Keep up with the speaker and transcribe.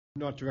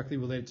not directly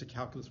related to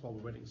calculus while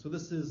we're waiting. So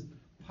this is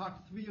part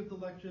 3 of the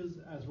lectures.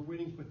 As we're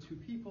waiting for 2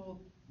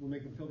 people, we'll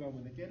make them feel bad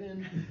when they get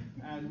in.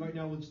 And right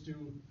now we'll just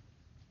do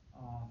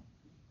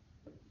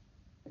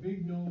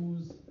big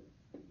nose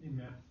in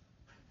math.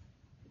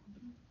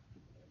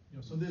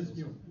 So there's,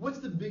 what's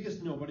the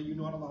biggest no? What are you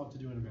not allowed to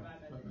do in math?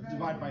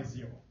 Divide by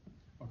 0.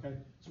 Okay?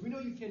 So we know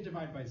you can't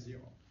divide by 0.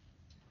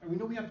 And we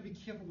know we have to be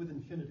careful with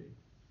infinity.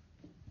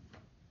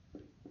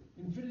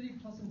 Infinity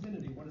plus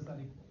infinity, what does that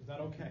equal? Is that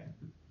okay?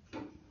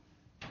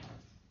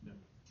 No.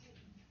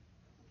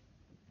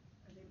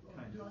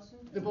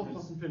 They're both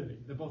plus infinity.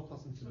 They're both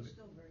plus infinity.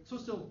 So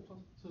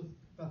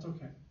that's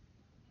okay.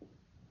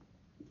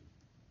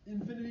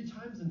 Infinity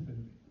times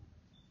infinity.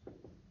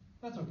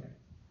 That's okay.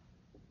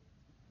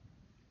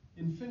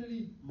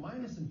 Infinity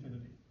minus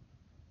infinity.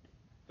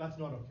 That's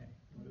not okay.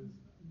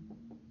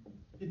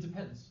 It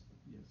depends.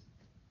 Yes.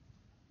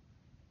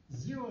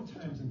 0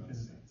 times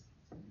infinity.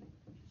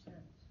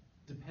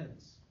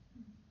 Depends.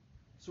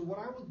 So what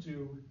I will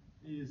do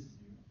is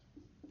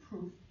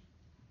proof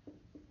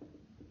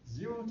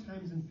 0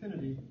 times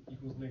infinity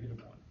equals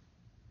 -1.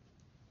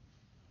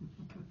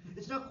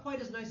 It's not quite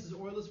as nice as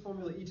Euler's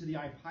formula e to the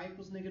I pi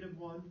equals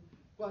 -1,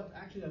 but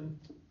actually then,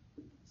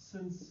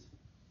 since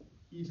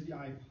e to the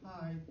I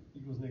pi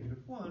equals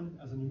 -1,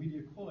 as an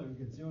immediate corollary, we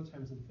get 0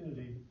 times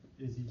infinity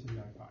is e to the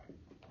I pi.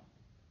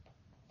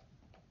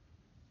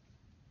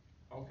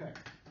 Okay.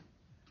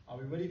 Are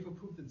we ready for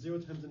proof that 0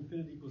 times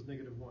infinity equals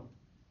 -1?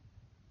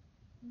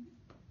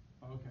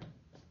 Okay.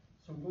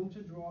 So I'm going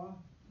to draw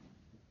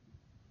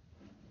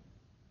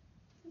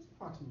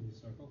approximately a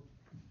circle.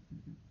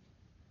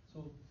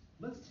 So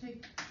let's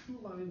take 2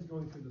 lines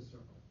going through the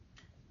circle.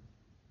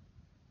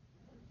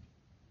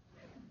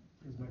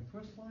 Here's my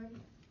first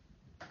line.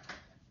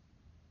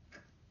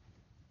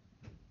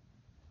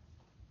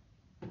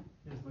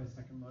 Here's my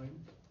second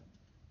line.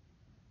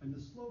 And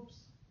the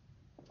slopes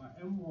are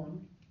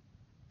M1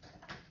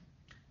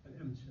 and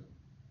M2.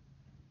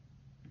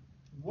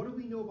 What do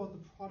we know about the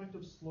product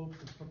of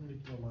slopes of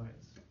perpendicular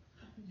lines?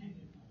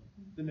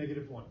 The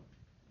 -1.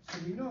 So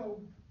we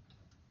know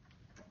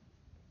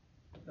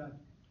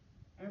that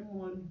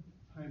M1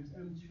 times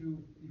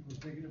M2 equals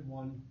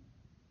 -1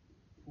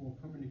 for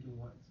perpendicular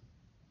lines.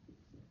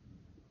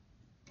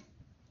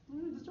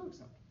 There's no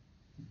except.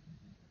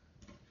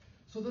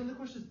 So then the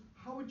question is,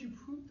 how would you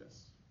prove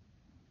this?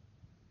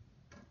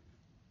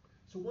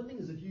 So one thing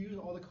is, if you use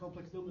all the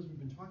complex numbers we've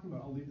been talking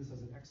about, I'll leave this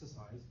as an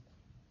exercise.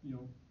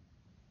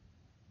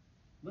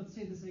 Let's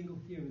say this angle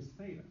here is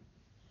theta.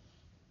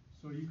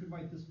 So you could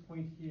write this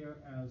point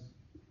here as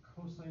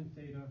cosine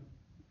theta,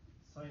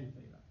 sine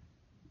theta.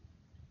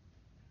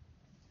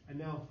 And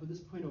now for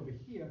this point over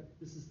here,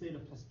 this is theta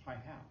plus pi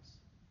halves.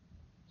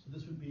 So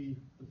this would be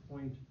the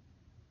point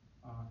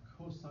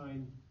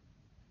cosine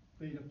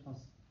theta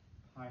plus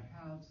pi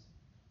halves,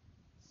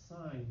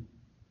 sine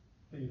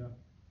theta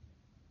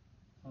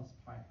plus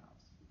pi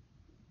halves.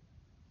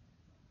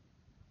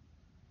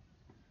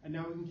 And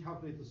now we can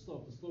calculate the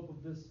slope. The slope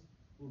of this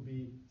will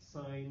be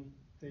sine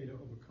theta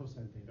over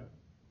cosine theta.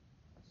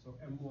 So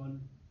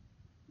M1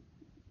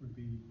 would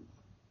be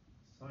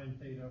sine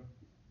theta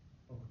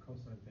over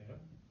cosine theta.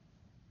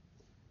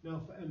 Now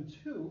for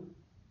M2,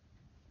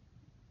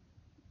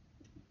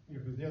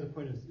 because the other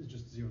point is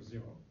just 0,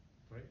 0,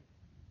 right?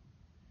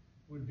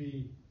 Would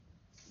be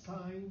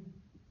sine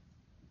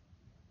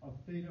of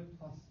theta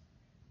plus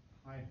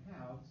pi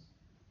halves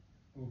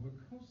over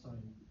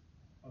cosine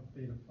of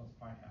theta plus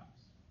pi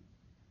halves.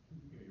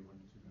 Yeah, you want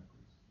to do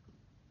backwards.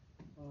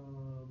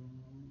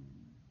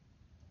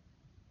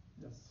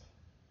 Yes.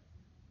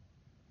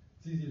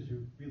 It's easier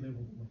to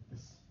relabel them like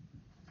this.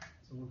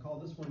 So we'll call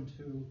this one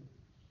 2,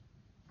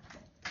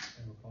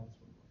 and we'll call this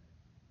one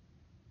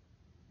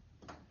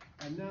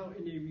 1. And now,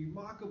 in a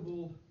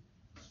remarkable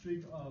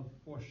streak of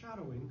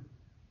foreshadowing,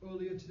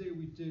 earlier today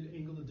we did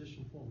angle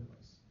addition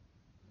formulas.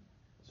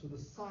 So the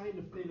sine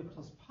of theta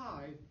plus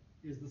pi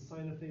is the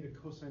sine of theta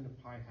cosine of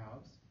pi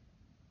halves,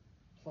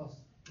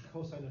 plus the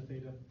cosine of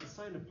theta, the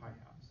sine of pi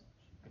halves.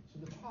 So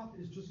the top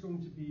is just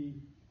going to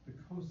be the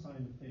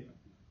cosine of theta,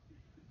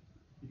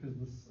 because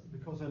the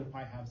cosine of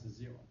pi halves is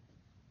 0.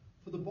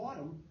 For the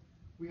bottom,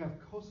 we have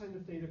cosine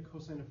of theta,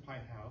 cosine of pi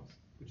halves,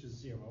 which is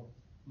 0,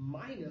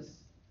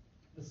 minus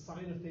the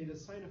sine of theta,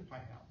 sine of pi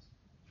halves.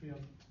 So we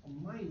have a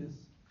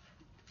minus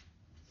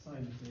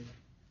sine of theta.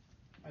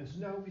 And so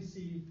now we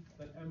see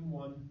that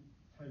M1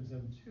 times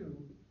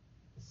M2,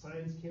 the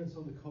sines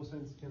cancel, the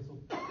cosines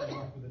cancel, and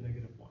we're left with a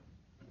 -1.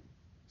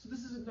 So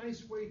this is a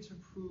nice way to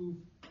prove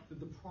that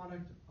the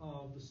product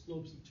of the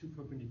slopes of 2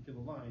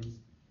 perpendicular lines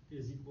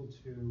is equal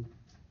to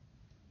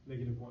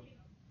 -1.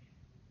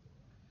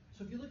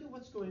 So if you look at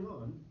what's going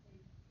on,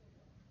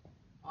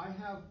 I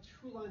have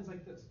 2 lines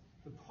like this.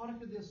 The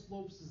product of their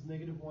slopes is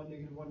 -1, -1,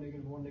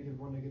 -1,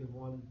 -1,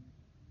 -1,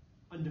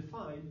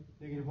 undefined,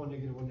 -1,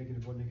 -1,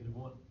 -1,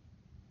 -1.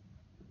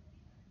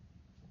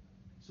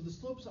 So the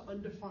slopes are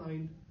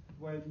undefined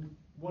when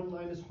one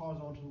line is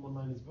horizontal and one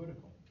line is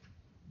vertical.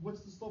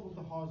 What's the slope of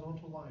the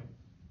horizontal line?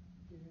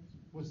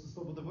 What's the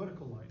slope of the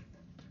vertical line?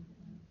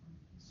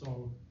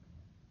 So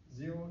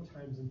 0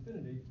 times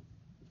infinity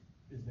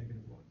is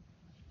negative 1.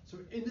 So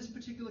in this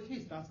particular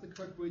case, that's the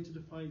correct way to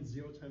define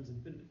 0 times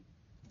infinity.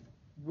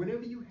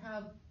 Whenever you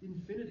have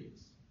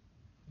infinities,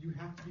 you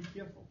have to be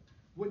careful.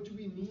 What do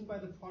we mean by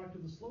the product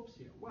of the slopes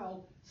here?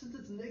 Well, since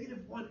it's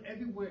negative 1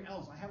 everywhere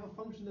else, I have a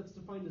function that's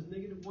defined as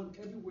negative 1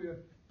 everywhere,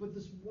 but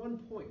this one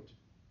point.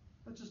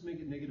 Let's just make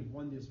it negative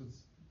 1 there so it's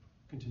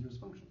a continuous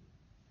function.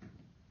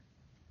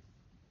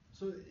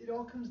 So it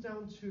all comes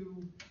down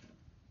to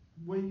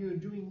when you're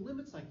doing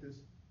limits like this,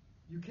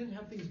 you can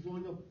have things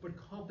blowing up but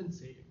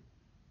compensating.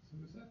 So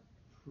is that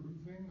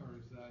proving, or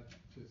is that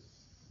just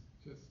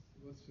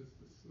let's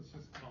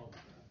just call it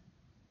that?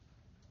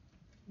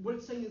 What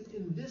it's saying is,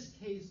 in this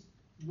case,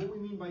 what we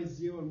mean by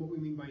 0 and what we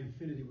mean by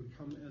infinity would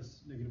come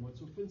as negative 1.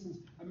 So for instance,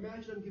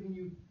 imagine I'm giving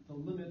you the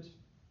limit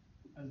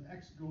as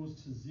x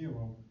goes to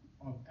 0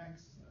 of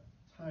x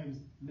times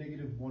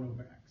negative 1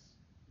 over x.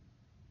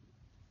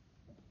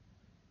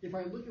 If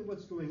I look at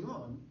what's going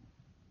on,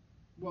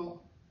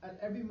 well, at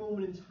every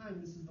moment in time,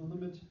 this is the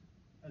limit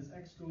as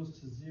x goes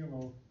to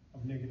 0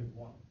 of negative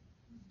 1.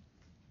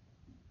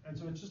 And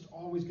so it's just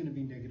always going to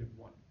be negative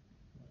 1.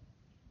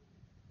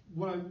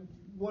 What I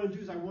want to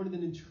do is I want to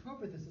then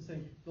interpret this as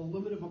saying the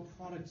limit of a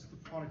product is the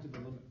product of the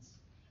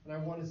limits. And I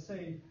want to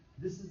say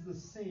this is the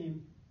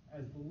same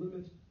as the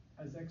limit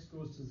as x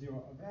goes to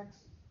 0 of x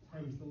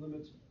times the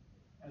limit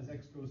as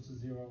x goes to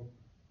 0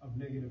 of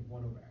negative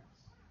 1 over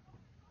x.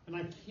 And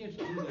I can't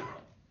do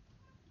that.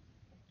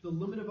 The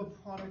limit of a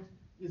product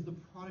is the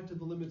product of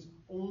the limits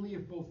only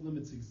if both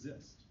limits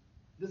exist.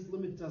 This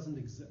limit doesn't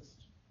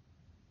exist.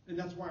 And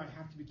that's why I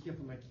have to be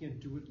careful and I can't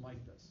do it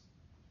like this.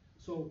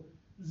 So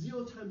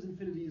 0 times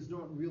infinity is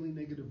not really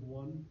negative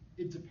 1.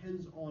 It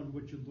depends on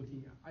what you're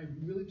looking at. I'm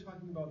really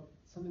talking about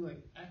something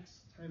like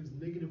x times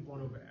negative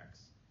 1 over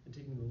x and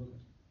taking the limit.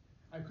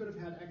 I could have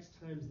had x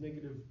times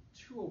negative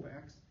 2 over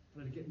x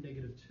and I'd get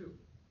negative 2.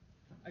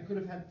 I could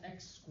have had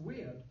x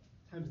squared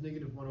times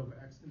negative 1 over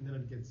x and then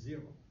I'd get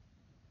 0.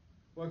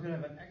 Or I could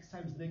have an x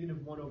times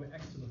negative 1 over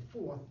x to the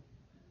 4th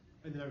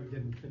and then I would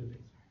get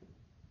infinity.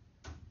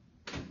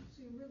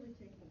 So you're really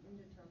taking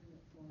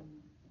indeterminate form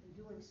and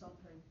doing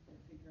something to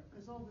figure out,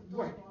 because all the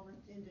Right. fall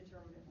into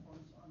indeterminate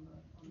forms on the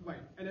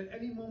Right, and at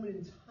any moment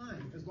in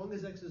time, as long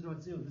as x is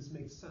not 0, this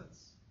makes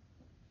sense.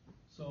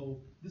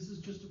 So this is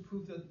just to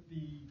prove that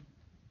the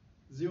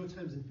 0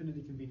 times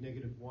infinity can be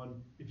negative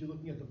 1. If you're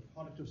looking at the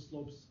product of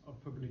slopes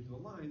of perpendicular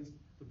lines,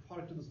 the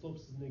product of the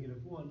slopes is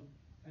negative 1.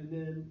 And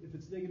then if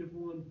it's negative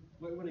 1,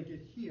 when I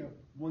get here,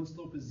 one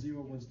slope is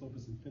 0, one slope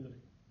is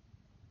infinity.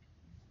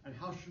 And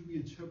how should we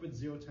interpret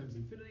 0 times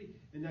infinity?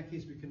 In that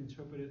case, we can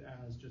interpret it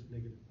as just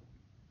negative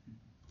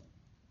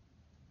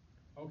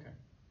 1. Okay.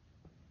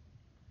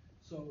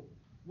 So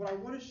what I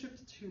want to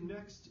shift to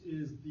next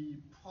is the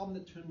problem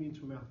that turned me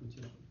into a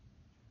mathematician.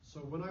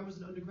 So when I was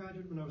an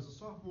undergraduate, when I was a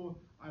sophomore,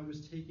 I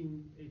was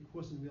taking a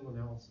course in real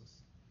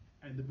analysis.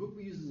 And the book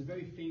we use is a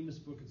very famous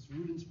book. It's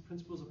Rudin's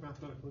Principles of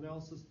Mathematical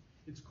Analysis.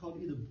 It's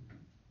called either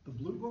the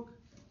Blue Book,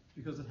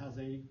 because it has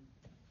a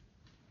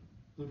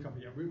blue cover.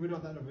 Yeah, we're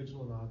not that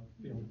original in our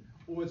field.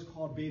 Or it's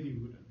called Baby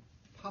Rudin.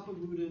 Papa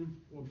Rudin,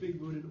 or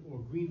Big Rudin, or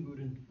Green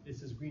Rudin. It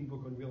says Green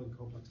Book on Real and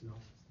Complex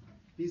Analysis.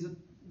 These are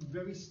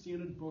very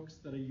standard books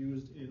that are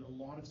used in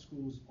a lot of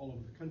schools all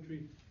over the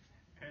country.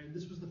 And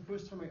this was the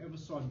first time I ever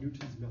saw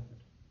Newton's method.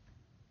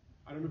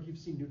 I don't know if you've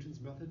seen Newton's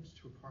method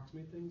to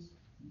approximate things.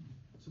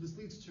 So this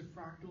leads to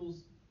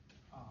fractals.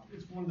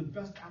 It's one of the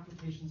best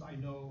applications I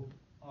know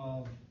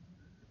of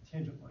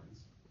tangent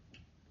lines.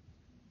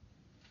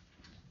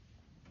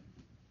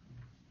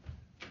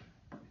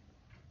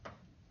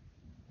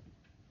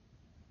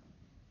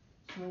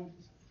 So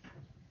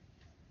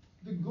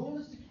the goal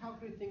is to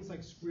calculate things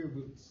like square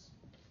roots.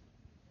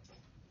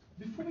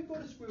 Before we go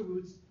to square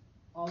roots,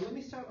 let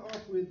me start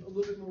off with a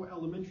little bit more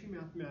elementary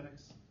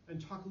mathematics and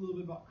talk a little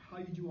bit about how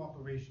you do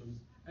operations,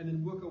 and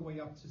then work our way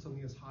up to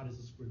something as hard as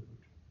a square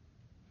root.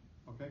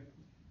 Okay?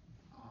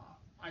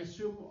 I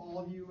assume all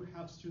of you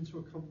have students who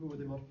are comfortable with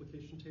their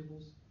multiplication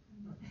tables?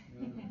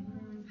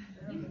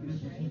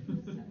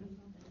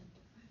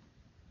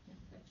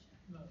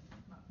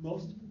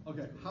 Most?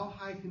 Okay. How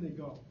high can they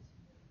go?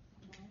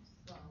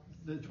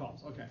 The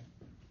 12s, okay.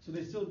 So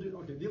they still do,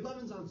 okay, the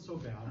 11s aren't so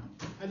bad,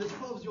 and the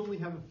 12s you only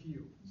have a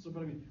few. So,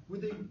 but I mean,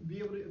 would they be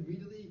able to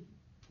immediately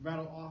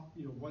rattle off,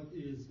 what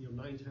is,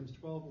 9 times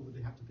 12, or would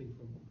they have to think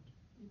for a moment?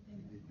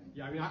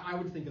 Yeah, I mean, I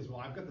would think as well.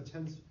 I've got the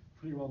 10s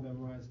pretty well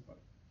memorized, but,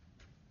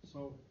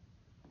 so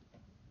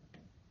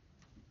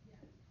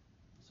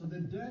they're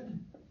dead,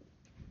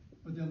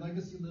 but their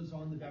legacy lives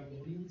on. The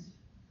Babylonians.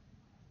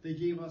 They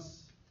gave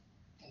us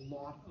a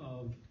lot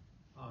of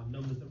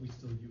numbers that we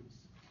still use.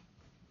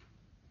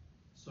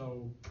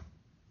 So,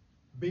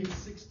 base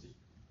 60.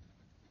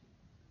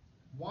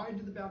 Why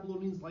did the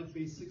Babylonians like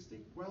base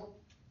 60? Well,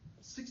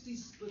 60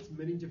 splits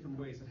many different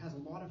ways. It has a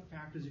lot of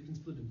factors. You can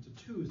split into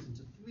 2s,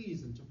 into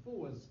 3s, into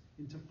 4s,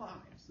 into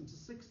 5s, into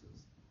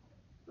 6s.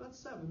 Not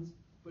 7s,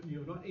 but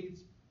not 8s,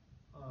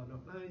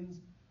 not 9s,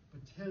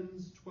 but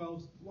 10s,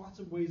 12s, lots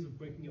of ways of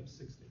breaking up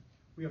 60.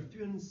 We have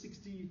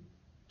 360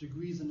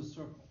 degrees in a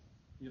circle.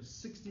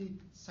 60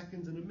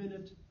 seconds in a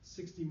minute,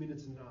 60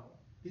 minutes in an hour.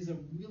 These are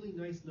really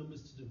nice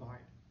numbers to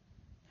divide.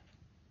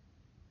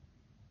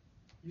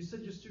 You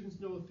said your students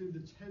know through the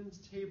tens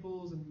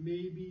tables and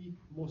maybe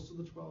most of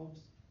the 12s?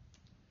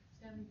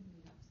 7 can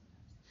be tough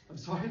sometimes. I'm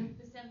sorry?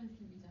 The 7s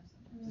can be tough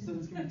sometimes. The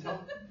 7s can be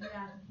tough?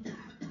 Yeah.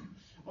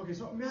 Okay,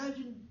 so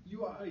imagine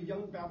you are a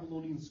young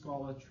Babylonian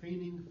scholar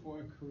training for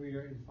a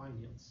career in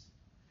finance,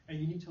 and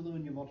you need to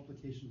learn your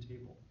multiplication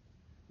table.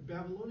 The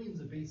Babylonians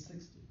are base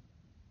 60.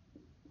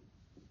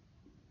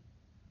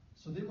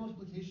 So their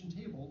multiplication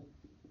table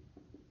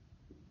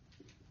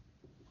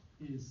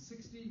is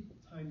 60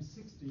 times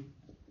 60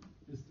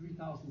 is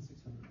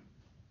 3,600.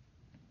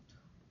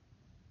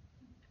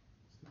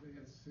 So they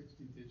have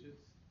 60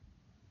 digits?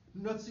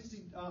 Not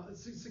 60,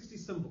 60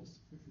 symbols.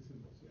 60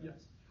 symbols, yeah.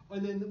 Yes.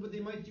 And then what they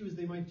might do is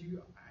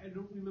I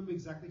don't remember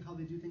exactly how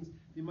they do things.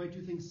 They might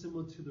do things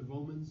similar to the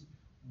Romans,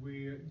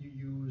 where you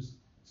use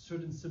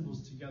certain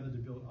symbols together to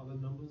build other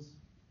numbers.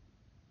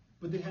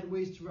 But they had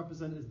ways to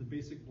represent it as the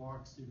basic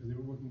blocks because they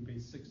were working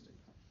base 60.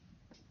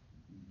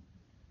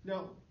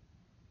 Now,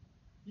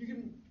 you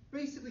can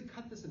basically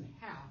cut this in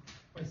half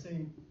by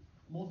saying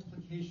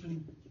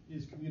multiplication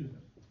is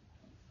commutative.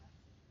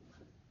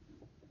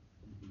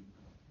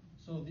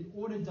 So the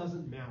order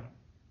doesn't matter.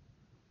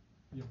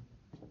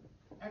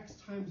 X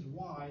times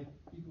y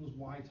equals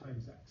y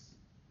times x.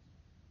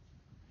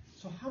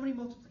 So how many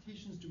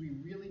multiplications do we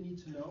really need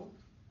to know?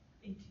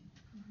 18.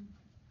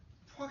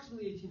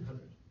 Approximately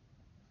 1,800.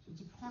 So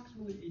it's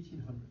approximately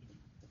 1,800.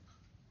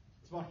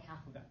 It's about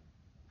half of that.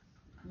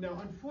 Now,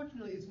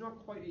 unfortunately, it's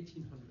not quite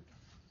 1,800.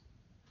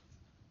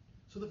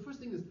 So the first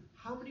thing is,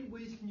 how many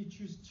ways can you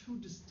choose two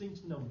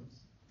distinct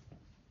numbers?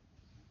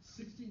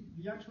 60,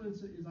 the actual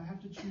answer is I have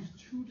to choose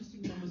two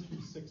distinct numbers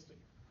from 60.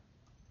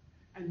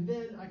 And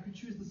then I could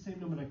choose the same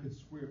number and I could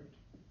square it.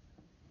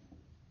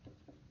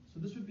 So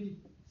this would be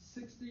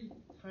 60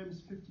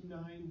 times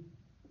 59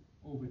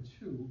 over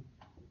 2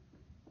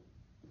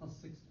 plus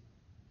 60.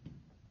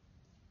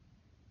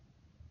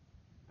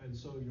 And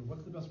so,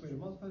 what's the best way to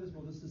multiply this?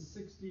 Well, this is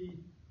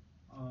 60,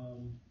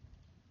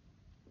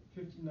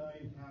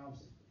 59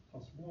 halves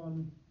plus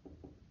 1.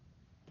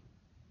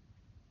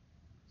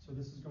 So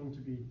this is going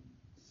to be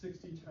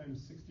 60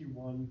 times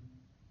 61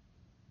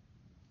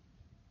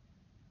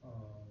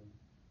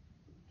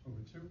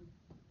 over 2.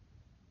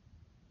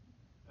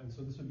 And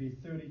so this would be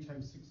 30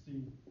 times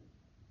 60.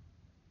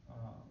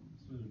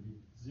 So it would be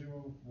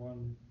 0,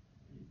 1,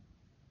 8,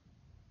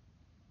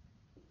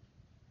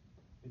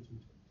 18.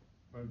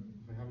 But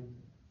if I haven't.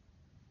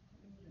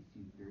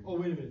 Oh,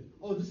 wait a minute.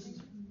 Oh, this is.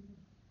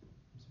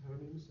 I'm sorry, I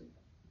made a mistake.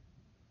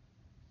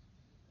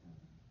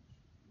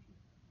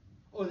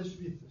 Oh, this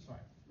should be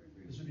sorry.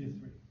 This should be a 3.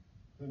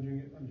 So I'm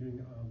doing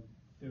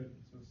 30.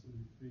 So this should be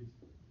 3. It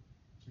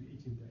should be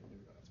 1830. There we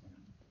go. That's fine.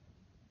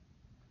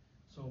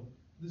 So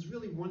there's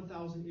really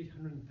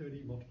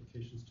 1,830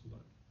 multiplications to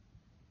learn.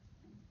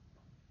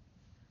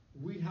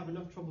 We have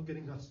enough trouble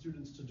getting our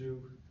students to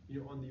do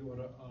on the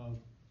order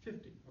of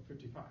 50 or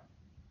 55.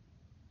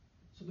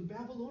 So the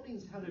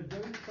Babylonians had a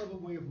very clever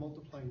way of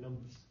multiplying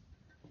numbers.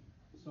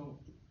 So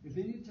if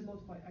they needed to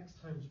multiply x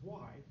times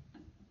y,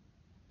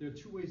 there are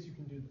two ways you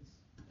can do this.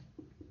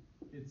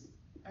 It's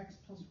x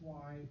plus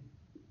y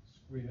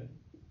squared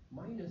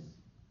minus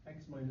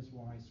x minus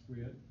y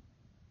squared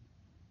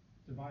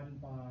divided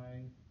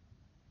by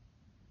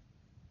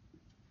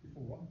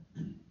 4,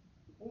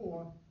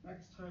 or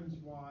x times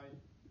y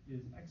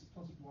is x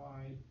plus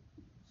y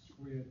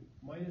squared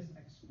minus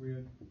x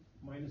squared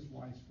minus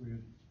y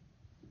squared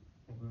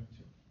over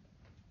 2.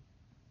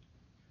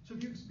 So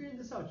if you expand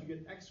this out, you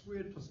get x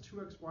squared plus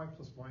 2xy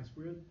plus y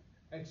squared,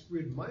 x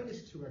squared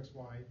minus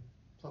 2xy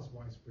plus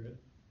y squared.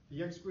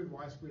 The x squared,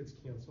 y squareds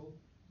cancel.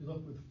 You're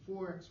left with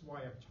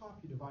 4xy up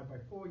top. You divide by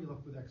 4, you're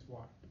left with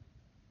xy.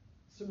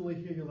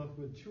 Similarly here, you're left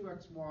with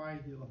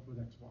 2xy, you're left with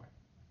xy.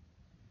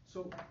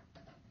 So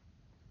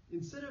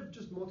instead of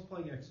just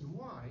multiplying x and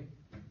y,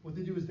 what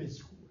they do is they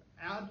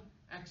add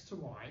x to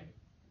y,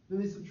 then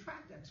they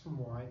subtract x from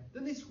y,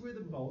 then they square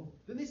them both,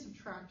 then they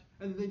subtract,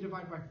 and then they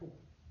divide by 4.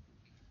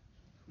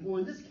 Well,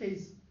 in this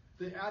case,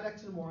 they add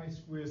x and y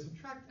squared,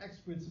 subtract x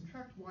squared,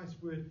 subtract y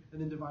squared,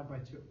 and then divide by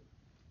 2.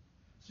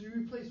 So you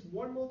replace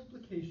one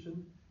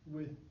multiplication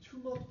with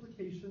two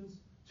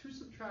multiplications, two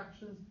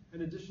subtractions,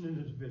 an addition and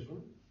a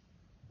division,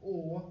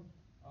 or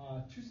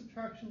two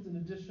subtractions, an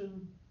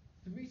addition,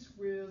 3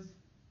 squares,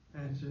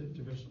 and a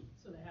division.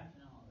 So they have to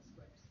know all the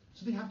squares.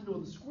 So they have to know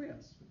the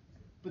squares.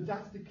 But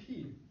that's the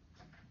key.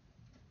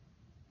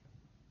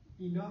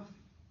 Enough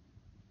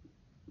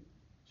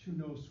to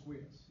know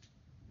squares.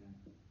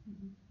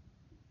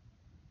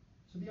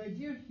 So the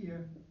idea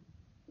here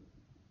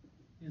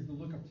is the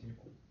lookup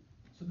table.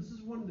 So this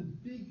is one of the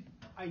big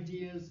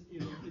ideas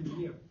in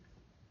engineering.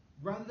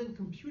 Rather than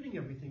computing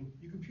everything,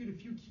 you compute a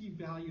few key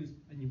values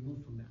and you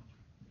move from that.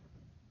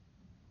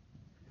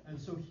 And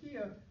so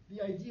here,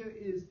 the idea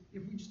is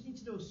if we just need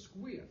to know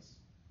squares,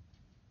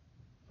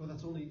 well,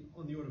 that's only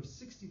on the order of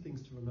 60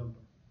 things to remember.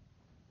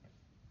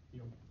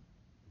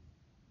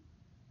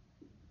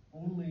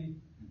 only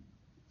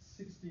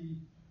 60,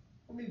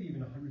 or maybe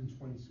even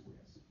 120 squares.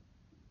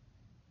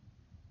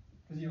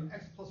 Because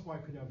x plus y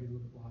could now be a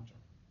little bit larger.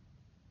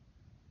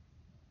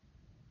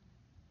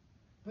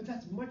 But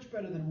that's much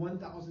better than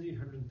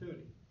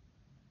 1,830.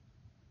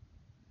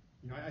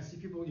 I see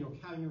people,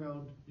 carrying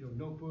around,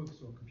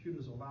 notebooks or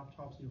computers or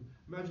laptops.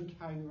 Imagine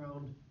carrying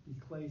around these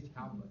clay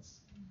tablets.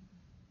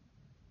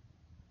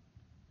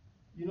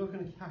 You're not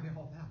going to carry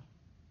all that.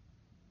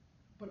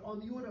 But on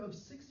the order of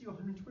 60 or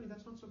 120,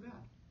 that's not so bad.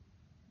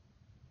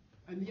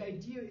 And the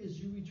idea is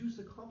you reduce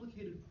a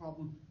complicated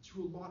problem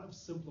to a lot of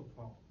simpler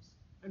problems.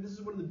 And this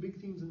is one of the big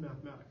themes in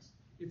mathematics.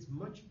 It's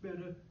much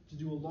better to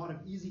do a lot of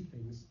easy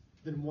things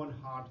than one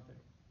hard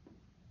thing.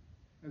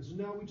 And so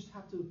now we just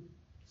have to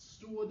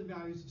store the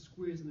values of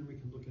squares and then we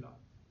can look it up.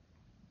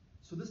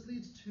 So this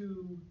leads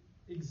to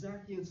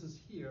exact answers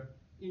here.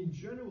 In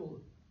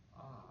general,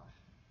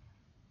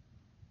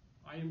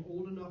 I am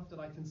old enough that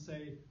I can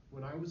say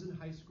when I was in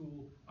high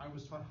school, I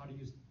was taught how to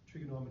use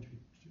trigonometry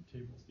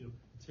tables.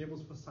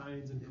 Tables for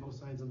sines and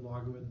cosines and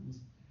logarithms,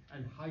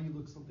 and how you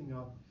look something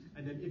up.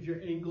 And then if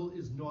your angle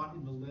is not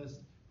in the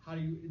list, how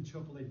do you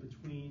interpolate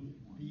between?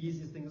 The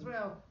easiest thing is,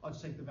 well, I'll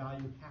just take the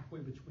value halfway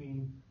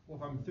between, or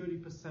if I'm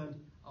 30%,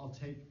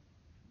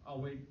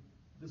 I'll weight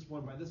this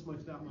one by this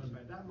much, that one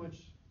by that much,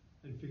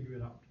 and figure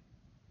it out.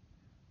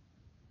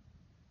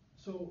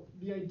 So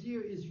the idea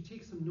is you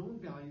take some known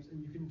values and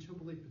you can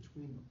interpolate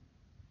between them.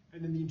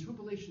 And then the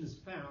interpolation is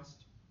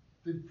fast.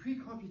 The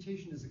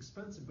pre-computation is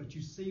expensive, but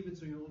you save it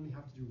so you only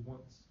have to do it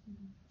once.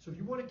 Mm-hmm. So if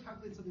you want to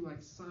calculate something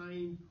like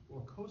sine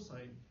or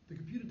cosine, the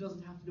computer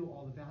doesn't have to know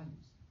all the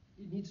values.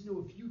 It needs to know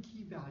a few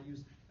key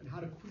values and how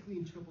to quickly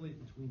interpolate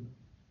between them.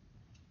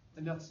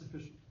 And that's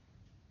sufficient.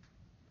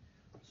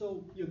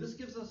 So this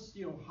gives us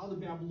how the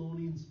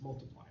Babylonians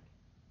multiplied.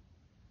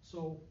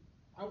 So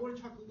I want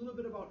to talk a little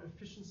bit about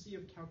efficiency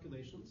of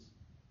calculations,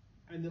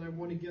 and then I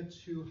want to get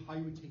to how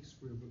you would take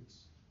square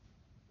roots.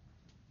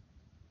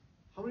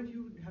 How many of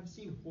you have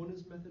seen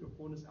Horner's method or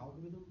Horner's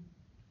algorithm?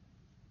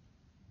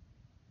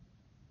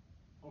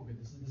 Okay,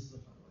 this is a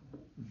fun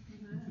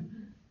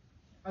one.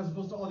 As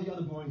opposed to all the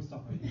other boring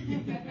stuff I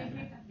do.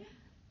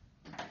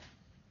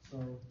 So,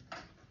 how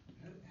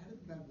did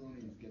the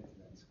Babylonians get to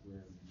that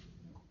square?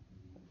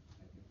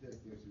 I feel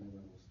like there's another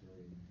whole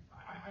story.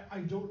 I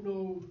don't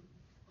know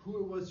who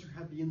it was who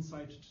had the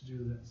insight to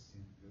do this.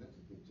 Yeah, that's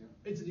a big jump.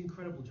 It's an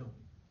incredible jump.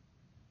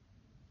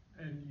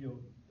 And you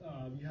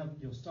have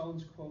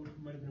Stalin's quote,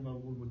 might have been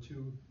about World War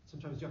II.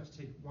 Sometimes you have to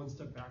take one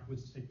step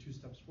backwards to take two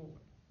steps forward.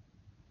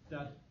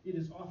 That it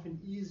is often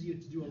easier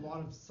to do a lot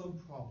of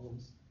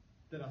sub-problems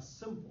that are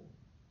simple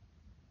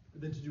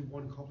than to do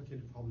one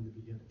complicated problem in the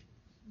beginning.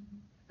 Mm-hmm.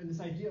 And this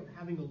idea of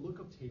having a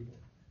lookup table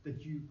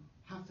that you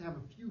have to have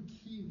a few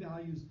key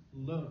values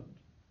learned,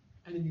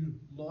 and then you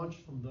launch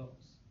from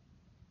those.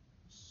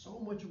 So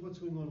much of what's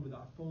going on with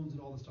our phones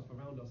and all the stuff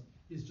around us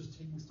is just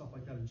taking stuff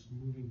like that and just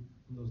moving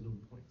from those known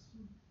points.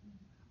 Mm-hmm.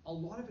 A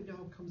lot of it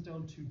now comes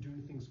down to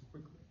doing things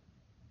quickly.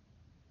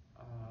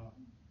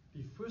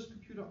 The first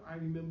computer I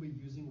remember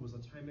using was a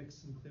Timex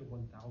Sinclair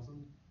 1000.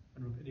 I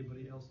don't know if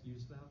anybody else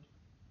used that.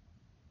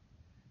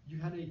 You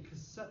had a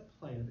cassette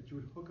player that you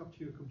would hook up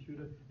to your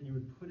computer and you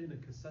would put in a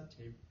cassette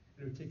tape,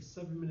 and it would take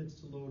 7 minutes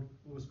to load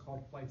what was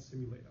called Flight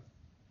Simulator.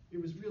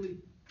 It was really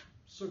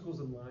circles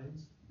and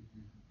lines,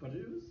 but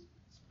it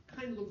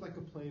kind of looked like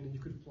a plane and you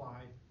could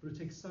fly, but it would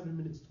take 7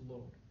 minutes to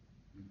load.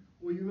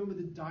 Or you remember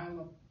the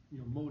dial-up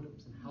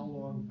modems and how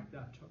long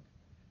that took.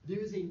 There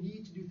is a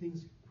need to do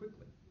things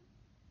quickly.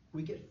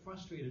 We get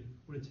frustrated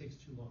when it takes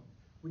too long.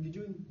 When you're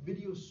doing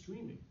video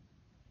streaming,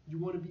 you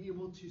want to be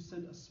able to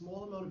send a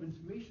small amount of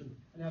information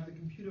and have the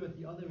computer at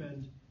the other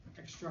end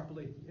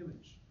extrapolate the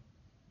image.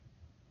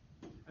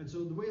 And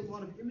so the way a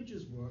lot of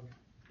images work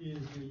is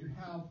you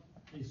have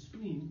a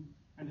screen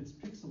and it's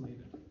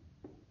pixelated.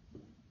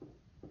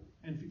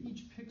 And for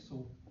each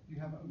pixel, you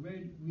have a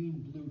red,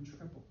 green, blue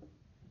triple.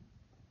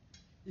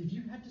 If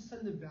you had to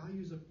send the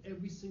values of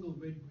every single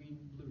red, green,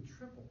 blue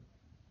triple,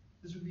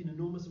 this would be an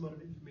enormous amount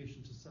of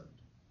information to send.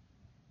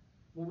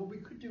 Well, what we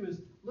could do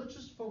is, let's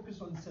just focus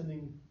on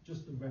sending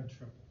just the red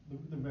triple,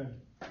 the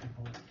red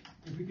component.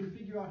 If we can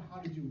figure out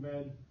how to do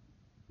red,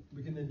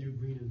 we can then do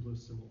green and blue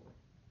similarly.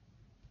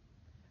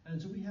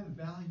 And so we have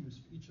values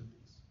for each of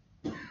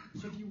these.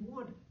 So if you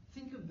want,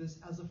 think of this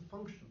as a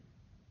function.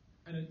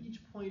 And at each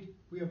point,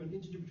 we have an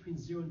integer between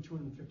 0 and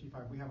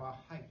 255. We have our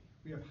height.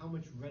 We have how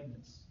much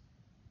redness.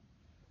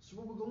 So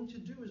what we're going to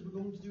do is we're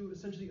going to do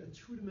essentially a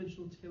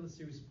two-dimensional Taylor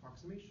series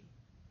approximation.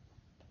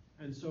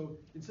 And so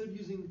instead of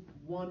using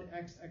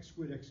 1x, x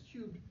squared, x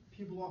cubed,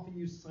 people often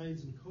use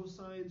sines and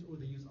cosines, or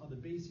they use other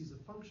bases of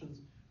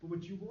functions. But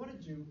what you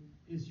want to do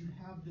is you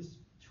have this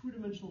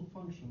two-dimensional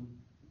function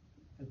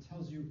that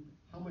tells you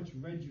how much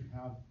red you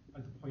have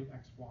at the point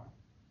x, y.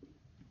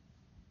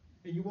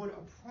 And you want to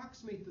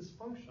approximate this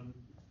function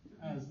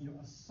as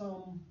a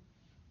sum.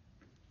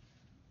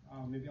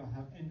 Maybe I'll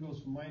have n goes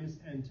from minus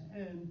n to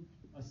n,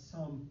 a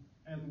sum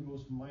m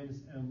goes from minus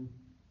m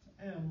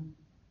to m.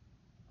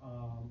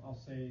 I'll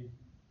say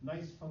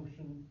nice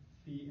function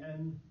phi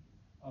n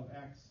of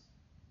x,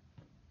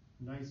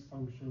 nice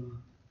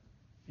function,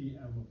 phi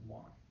m of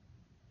y.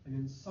 And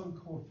then some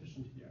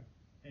coefficient here,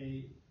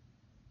 a,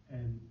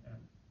 n,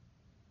 m.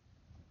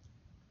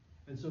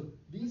 And so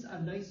these are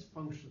nice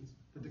functions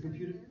that the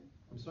computer,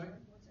 I'm sorry?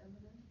 What's M and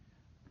N?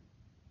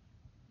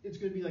 It's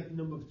going to be like the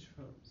number of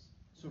terms.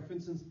 So for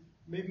instance,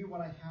 maybe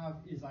what I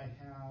have is I'm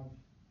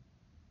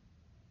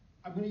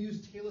going to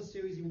use Taylor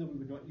series, even though we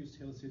would not use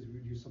Taylor series, we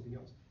would use something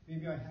else.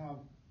 Maybe I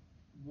have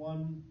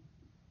 1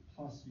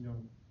 plus,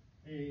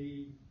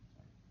 maybe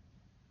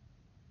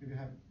I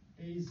have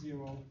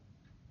a0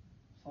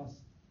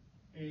 plus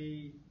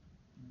a1x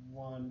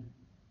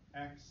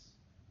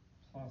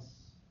plus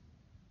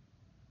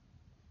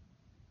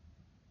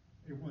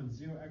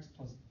a10x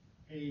plus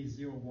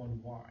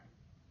a01y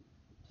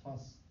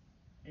plus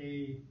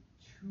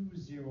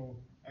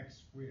a20x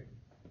squared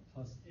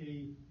plus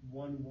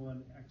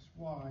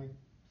a11xy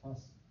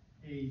plus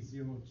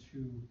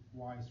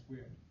a02y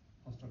squared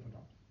plus dot dot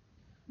dot.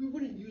 We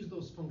wouldn't use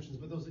those functions,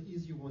 but those are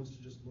easier ones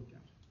to just look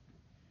at.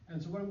 And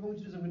so what I'm going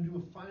to do is I'm going to do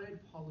a finite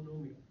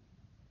polynomial.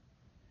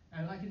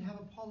 And I can have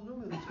a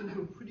polynomial that's going to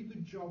do a pretty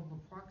good job of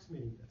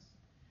approximating this.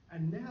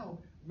 And now,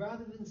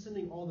 rather than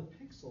sending all the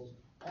pixels,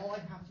 all I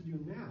have to do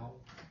now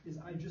is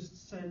I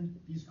just send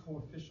these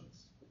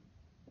coefficients.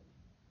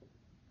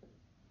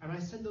 And I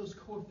send those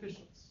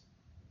coefficients.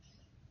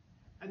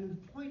 And the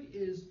point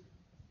is,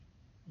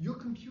 your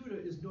computer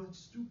is not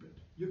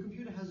stupid. Your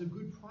computer has a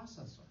good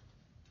processor.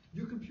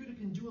 Your computer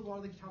can do a lot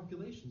of the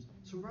calculations.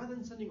 So rather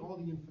than sending all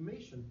the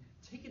information,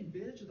 take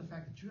advantage of the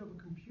fact that you have a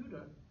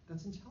computer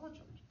that's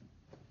intelligent.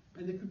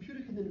 And the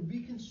computer can then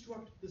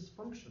reconstruct this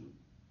function,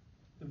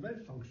 the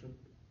red function,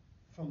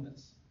 from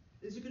this.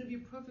 Is it going to be a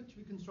perfect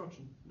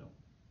reconstruction? No.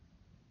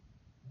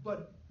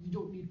 But you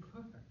don't need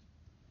perfect.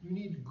 You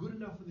need good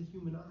enough for the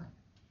human eye.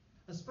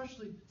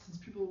 Especially since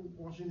people are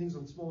watching things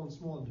on smaller and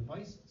smaller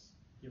devices.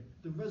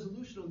 The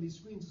resolution on these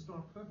screens is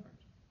not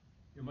perfect.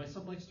 My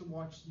son likes to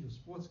watch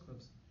sports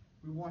clips.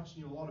 We watch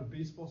a lot of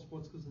baseball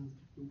sports clips, and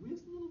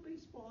where's the little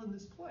baseball in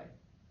this play?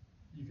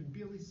 You can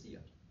barely see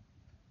it.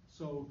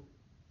 So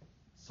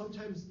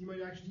sometimes you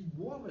might actually need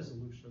more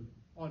resolution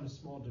on a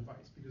small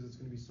device because it's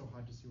going to be so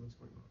hard to see what's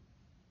going on.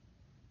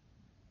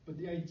 But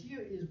the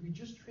idea is we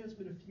just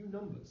transmit a few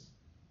numbers,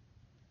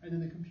 and then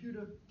the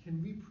computer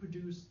can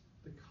reproduce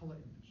the color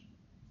image.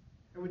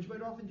 And what you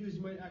might often do is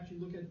you might actually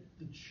look at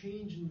the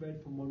change in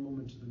red from one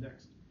moment to the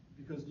next.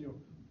 Because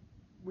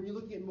when you're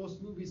looking at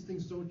most movies,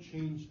 things don't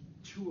change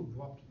too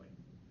abruptly.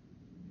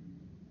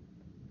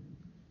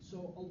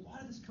 So a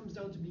lot of this comes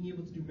down to being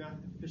able to do math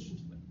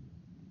efficiently.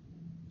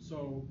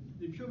 So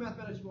in pure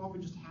mathematics, we're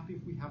often just happy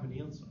if we have an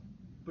answer.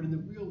 But in the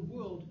real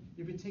world,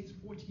 if it takes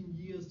 14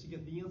 years to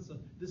get the answer,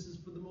 this is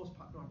for the most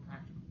part not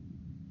practical.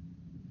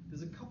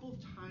 There's a couple of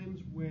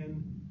times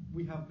when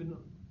we have been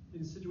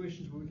in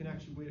situations where we can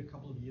actually wait a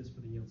couple of years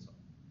for the answer.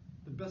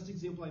 The best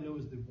example I know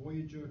is the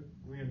Voyager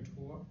Grand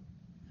Tour,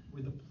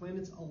 where the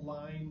planets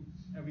align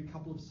every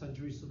couple of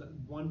centuries so that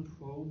one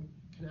probe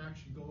can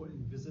actually go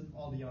and visit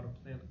all the outer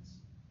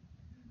planets.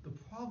 The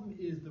problem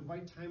is the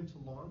right time to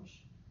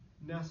launch,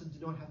 NASA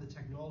did not have the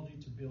technology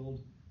to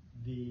build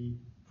the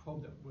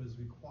probe that was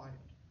required.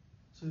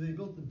 So they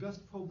built the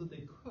best probe that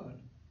they could,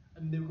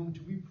 and they were going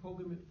to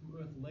reprogram it from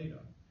Earth later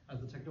as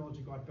the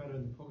technology got better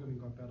and the programming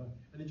got better,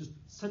 and they just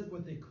sent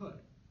what they could.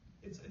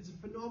 It's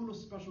a phenomenal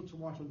special to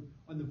watch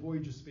on the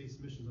Voyager space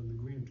missions, on the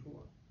Grand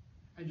Tour,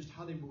 and just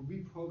how they were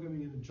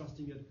reprogramming and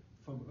adjusting it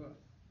from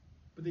Earth.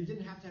 But they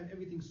didn't have to have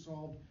everything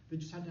solved. They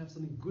just had to have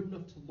something good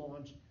enough to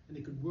launch, and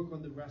they could work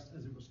on the rest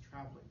as it was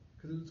traveling,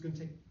 because it was going to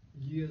take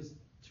years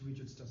to reach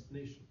its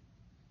destination.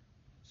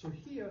 So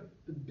here,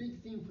 the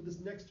big theme for this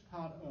next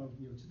part of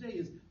today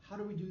is how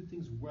do we do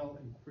things well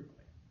and quickly?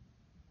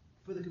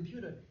 For the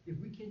computer, if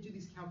we can't do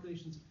these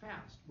calculations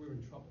fast, we're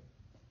in trouble.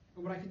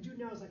 And what I can do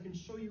now is I can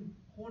show you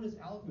Horner's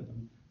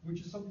algorithm,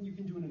 which is something you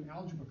can do in an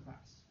algebra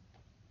class.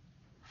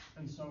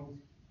 And so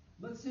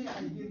let's say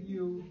I give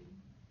you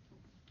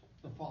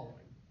the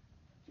following.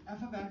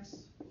 F of x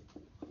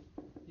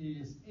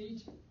is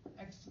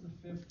 8x to the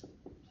 5th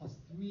plus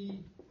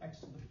 3x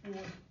to the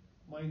 4th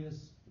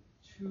minus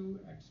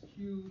 2x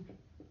cubed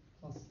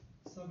plus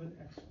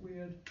 7x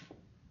squared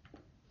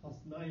plus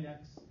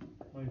 9x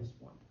minus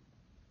 1.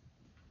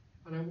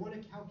 And I want to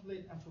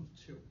calculate f of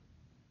 2.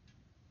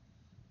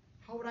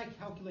 How would I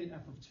calculate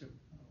f of 2?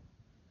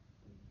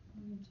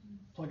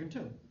 Plug in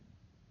 2.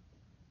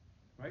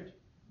 Right?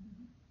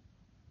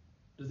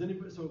 Does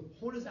anybody, so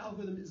Horner's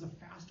algorithm is a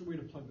faster way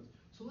to plug this.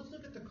 So let's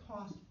look at the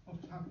cost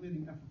of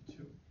calculating f of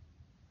 2.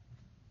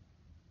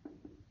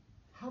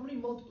 How many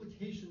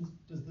multiplications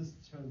does this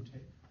term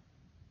take?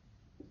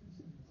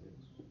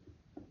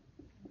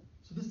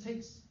 So this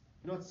takes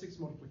not 6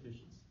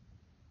 multiplications.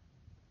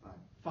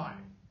 5.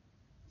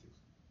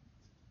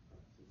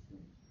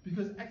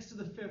 Because x to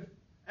the 5th,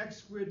 x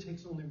squared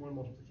takes only 1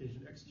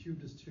 multiplication. X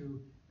cubed is 2,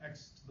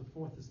 x to the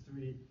 4th is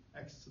 3,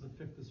 x to the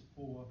 5th is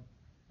 4,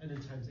 and then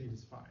times 8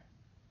 is 5.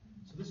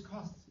 So this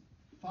costs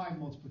 5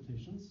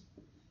 multiplications.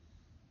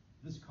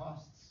 This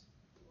costs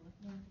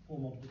 4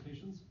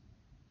 multiplications.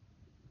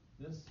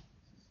 this,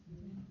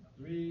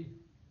 3.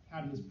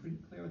 Pattern is pretty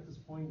clear at this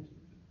point.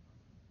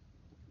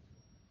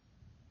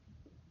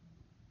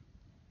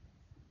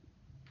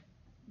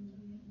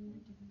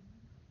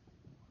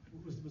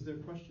 Was there a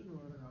question or?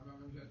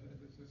 I'm just asking if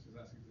this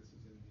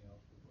is in the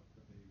alphabet book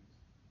that they use.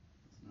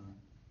 It's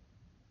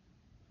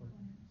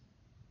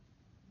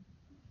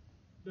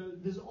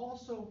not. There's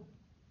also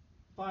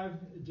 5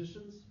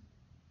 additions,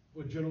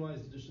 or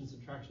generalized addition,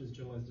 subtraction is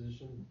generalized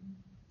addition.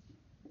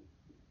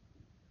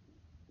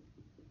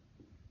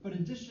 But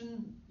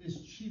addition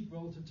is cheap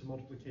relative to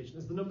multiplication.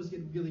 As the numbers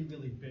get really,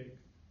 really big,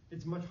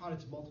 it's much harder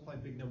to multiply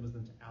big numbers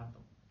than to add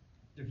them.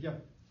 If you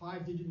have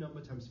 5-digit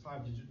number times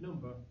 5-digit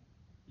number,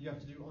 you have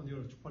to do on the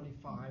order of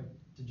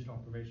 25-digit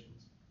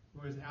operations,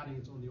 whereas adding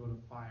it's on the order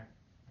of 5.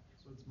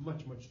 So it's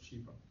much, much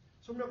cheaper.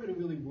 So I'm not going to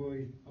really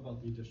worry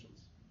about the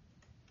additions.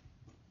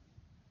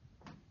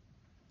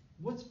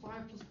 What's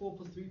 5 plus 4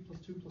 plus 3 plus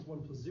 2 plus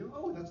 1 plus 0?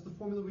 Oh, that's the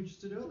formula we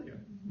just did earlier,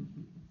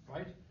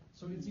 right?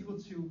 So it's equal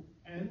to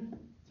n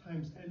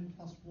times n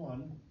plus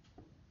 1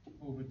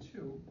 over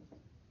 2.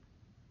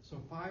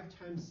 So 5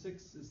 times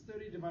 6 is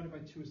 30, divided by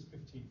 2 is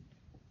 15.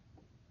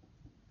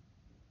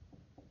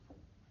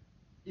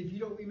 If you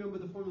don't remember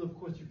the formula, of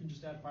course, you can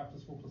just add 5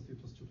 plus 4 plus 3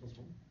 plus 2 plus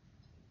 1.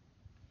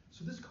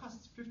 So this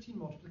costs 15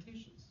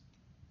 multiplications.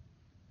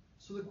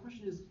 So the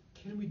question is,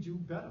 can we do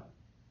better?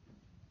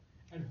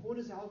 And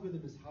Horner's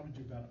algorithm is how to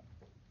do better.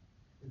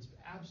 It's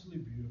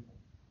absolutely beautiful.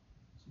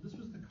 So this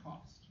was the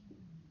cost.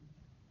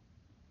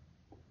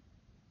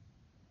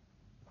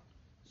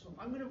 So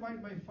I'm going to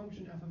write my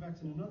function f of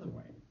x in another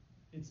way.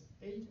 It's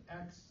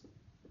 8x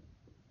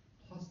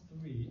plus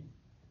 3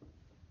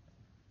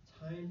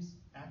 times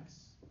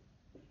x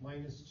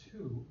minus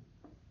 2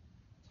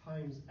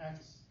 times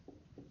x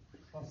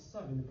plus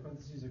 7, the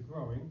parentheses are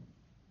growing,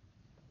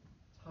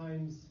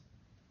 times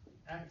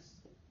x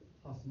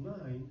plus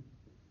 9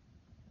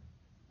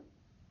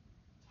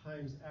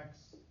 times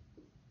x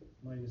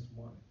minus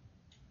 1.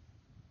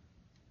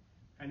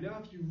 And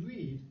now if you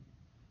read,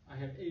 I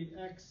have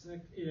 8x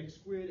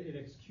squared,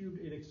 8x cubed,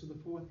 8x to the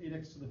 4th,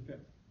 8x to the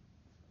 5th.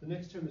 The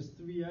next term is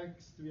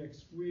 3x,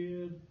 3x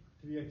squared,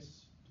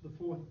 3x to the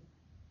 4th.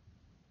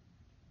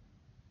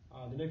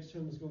 The next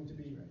term is going to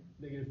be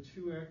negative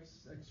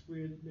 2x, x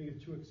squared,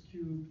 negative 2x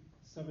cubed,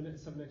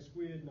 7x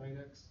squared,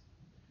 9x.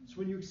 So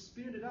when you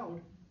expand it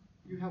out,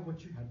 you have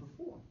what you had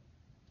before.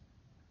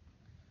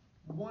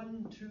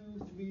 1,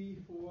 2, 3,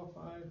 4,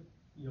 5.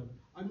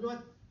 I'm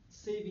not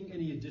saving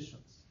any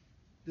additions.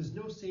 There's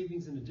no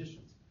savings in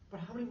additions. But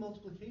how many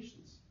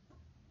multiplications?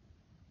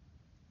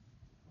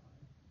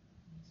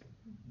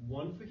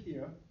 1 for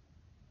here,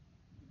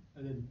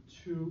 and then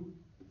 2,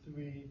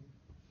 3,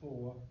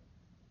 4,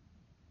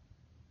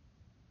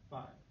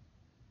 5.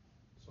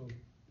 So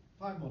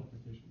 5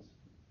 multiplications.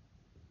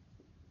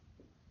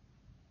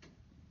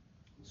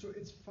 So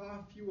it's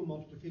far fewer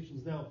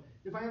multiplications. Now,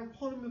 if I have a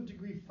polynomial of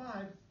degree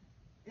 5,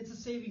 it's a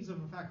savings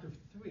of a factor of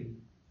 3.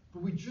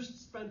 But we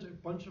just spent a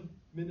bunch of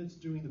minutes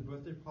doing the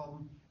birthday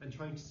problem and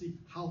trying to see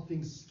how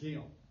things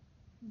scale,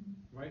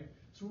 right?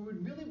 So what we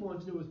really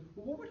want to know is,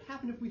 well, what would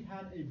happen if we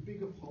had a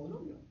bigger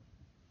polynomial?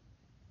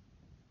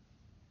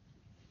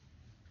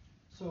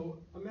 So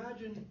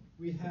imagine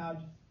we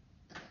had,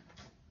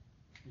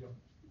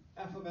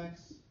 f of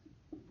x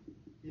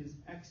is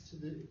x to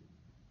the,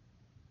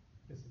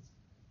 I guess it's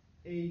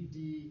a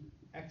d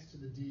x to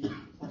the d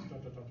plus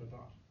dot dot dot dot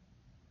dot.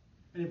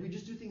 And if we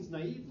just do things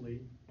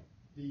naively,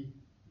 the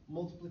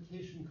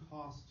multiplication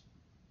cost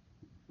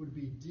would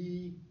be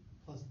d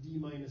plus d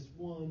minus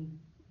 1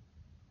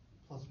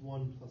 plus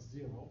 1 plus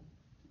 0,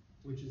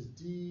 which is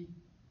d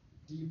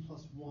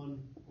plus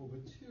 1 over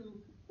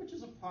 2, which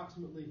is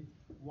approximately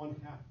 1/2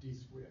 d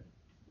squared.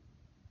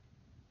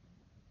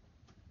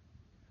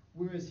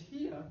 Whereas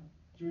here,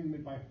 doing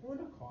it by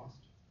Horner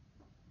cost,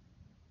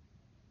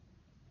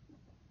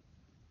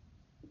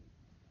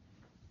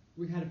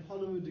 we had a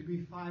polynomial of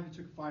degree 5, it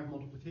took 5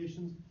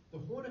 multiplications. The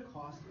Horner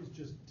cost is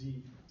just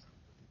d.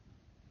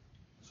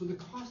 So the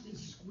cost is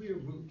square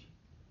root.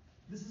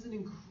 This is an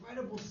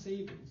incredible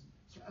savings.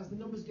 So as the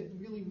numbers get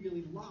really,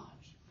 really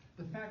large,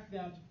 the fact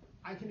that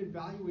I can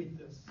evaluate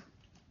this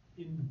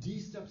in d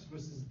steps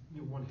versus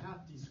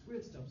 1/2 d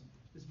squared steps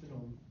is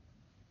phenomenal.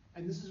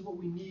 And this is what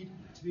we need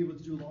to be able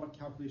to do a lot of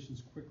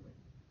calculations quickly.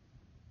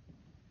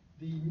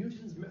 The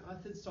Newton's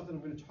method stuff that I'm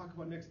going to talk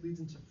about next leads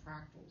into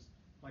fractals,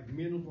 like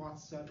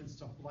Mandelbrot's set and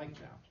stuff like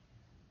that.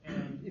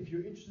 And if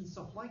you're interested in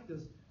stuff like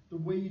this, the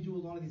way you do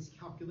a lot of these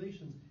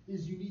calculations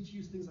is you need to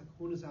use things like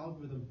Horner's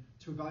algorithm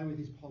to evaluate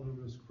these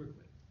polynomials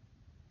quickly.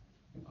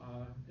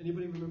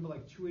 Anybody remember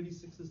like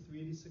 286s,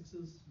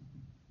 386s?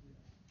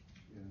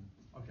 Yeah.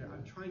 Okay,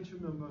 I'm trying to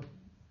remember.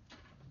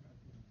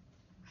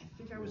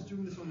 I think I was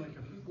doing this on like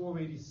a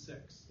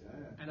 486,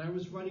 and I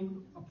was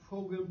running a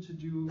program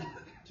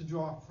to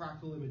draw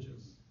fractal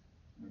images,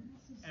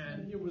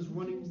 and it was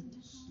running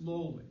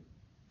slowly,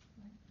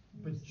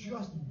 but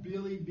just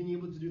barely being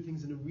able to do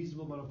things in a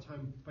reasonable amount of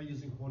time by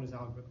using Horner's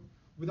algorithm.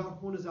 Without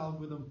Horner's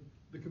algorithm,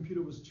 the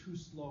computer was too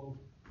slow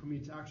for me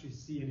to actually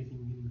see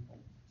anything meaningful.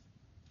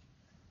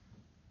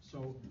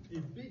 So a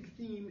big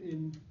theme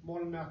in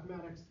modern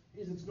mathematics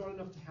is it's not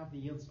enough to have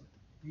the answer.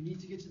 You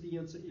need to get to the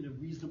answer in a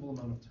reasonable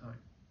amount of time.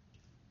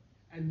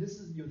 And this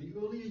is, the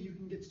earlier you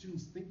can get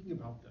students thinking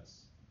about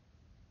this.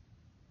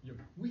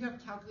 We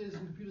have calculators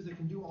and computers that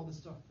can do all this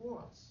stuff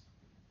for us.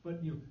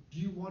 But do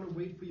you want to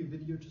wait for your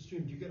video to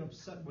stream? Do you get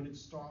upset when it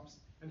stops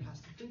and has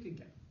to think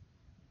again?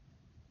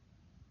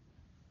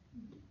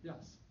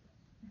 Yes.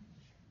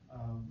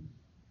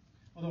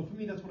 Although for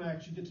me, that's when I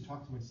actually get to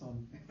talk to my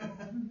son.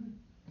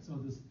 So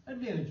there's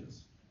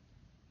advantages.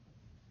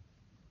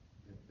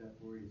 That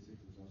 486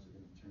 was also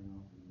going to turn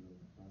off in the middle of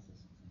the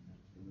processing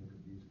sometimes. It's a little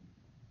confusing.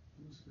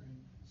 Blue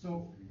screen.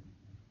 So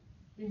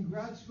in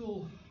grad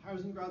school, I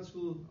was in grad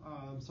school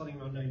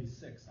starting around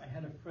 96. I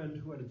had a friend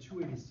who had a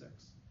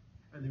 286.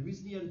 And the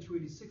reason he had a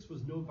 286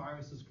 was no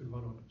viruses could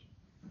run on it.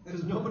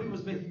 Because nobody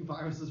was making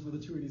viruses with a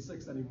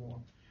 286 anymore.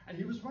 And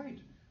he was right.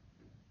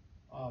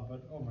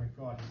 But oh my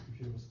God, his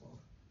computer was slow.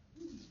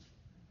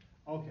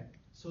 Okay,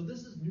 so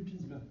this is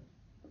Newton's method.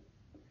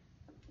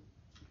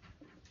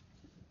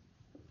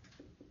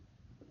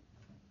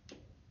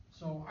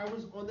 So I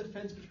was on the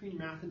fence between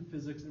math and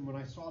physics, and when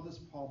I saw this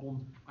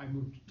problem, I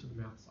moved to the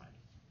math side.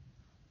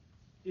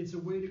 It's a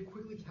way to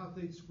quickly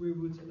calculate square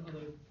roots and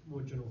other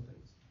more general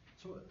things.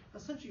 So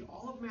essentially,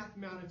 all of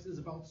mathematics is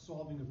about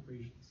solving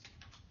equations.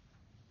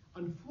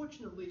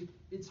 Unfortunately,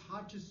 it's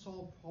hard to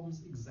solve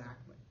problems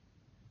exactly.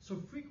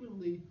 So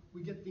frequently,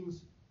 we get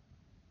things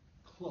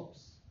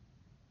close.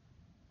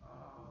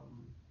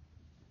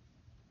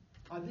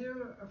 Are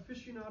there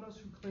aficionados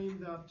who claim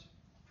that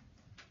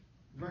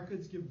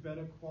records give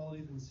better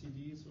quality than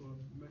CDs, or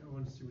I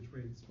want to see which way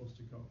it's supposed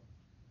to go?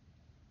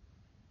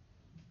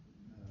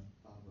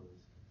 Pablo is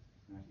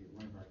not here.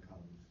 One of our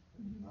colleagues,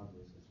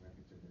 Pablo says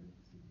records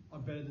Are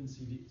better than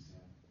CDs. Yeah.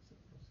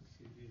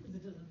 Because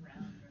it doesn't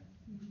round,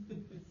 right?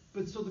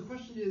 But so the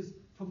question is,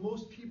 for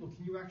most people,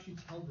 can you actually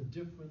tell the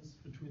difference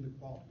between the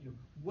quality?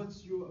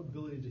 What's your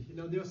ability to hear?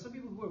 Now, there are some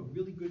people who have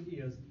really good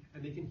ears,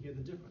 and they can hear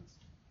the difference.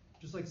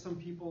 Just like some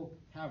people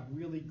have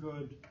really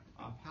good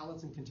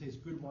palates and can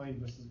taste good wine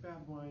versus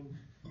bad wine.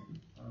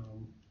 Let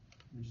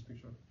me just make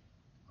sure.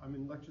 I'm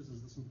in lectures.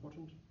 Is this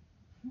important?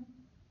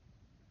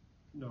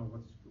 No.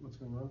 What's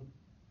going on?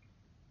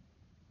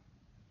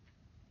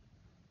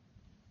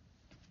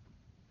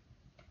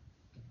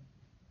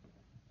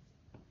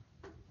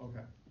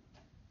 Okay.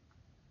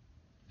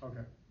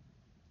 Okay.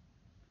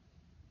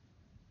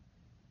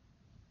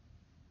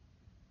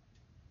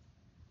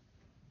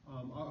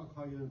 I'll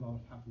call you in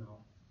about half an hour.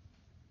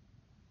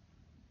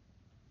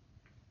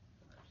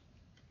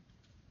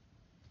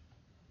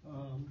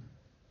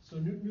 So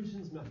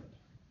Newton's method.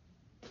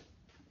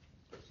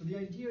 So the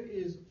idea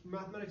is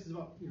mathematics is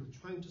about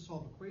trying to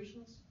solve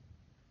equations,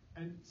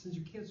 and since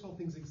you can't solve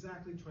things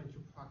exactly, trying to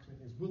approximate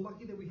things. We're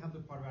lucky that we have the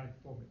quadratic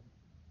formula.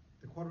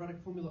 The quadratic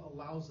formula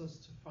allows us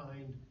to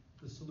find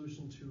the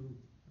solution to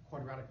a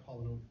quadratic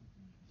polynomial.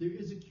 There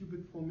is a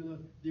cubic formula,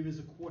 there is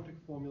a quartic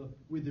formula,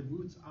 where the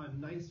roots are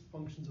nice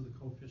functions of the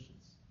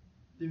coefficients.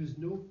 There is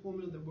no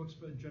formula that works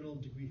for a general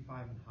degree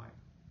 5 and higher.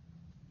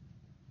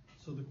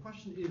 So the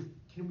question is,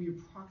 can we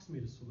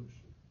approximate a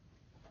solution?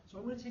 So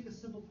I'm going to take a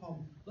simple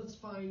problem. Let's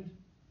find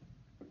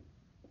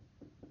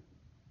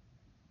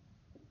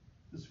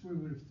the square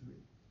root of 3.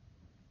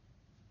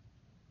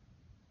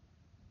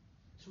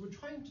 So we're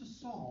trying to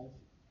solve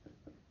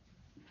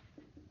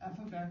f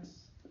of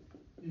x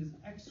is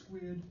x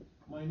squared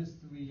minus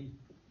 3.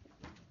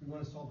 We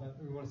want to solve that,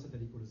 we want to set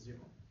that equal to 0.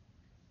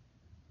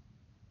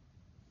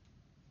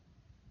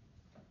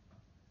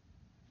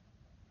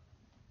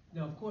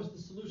 Now, of course, the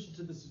solution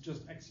to this is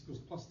just x equals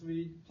plus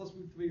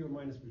root 3 or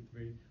minus root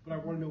 3, but I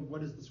want to know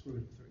what is the square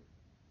root of 3.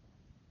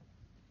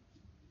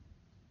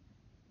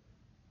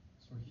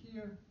 So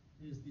here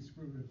is the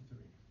square root of 3.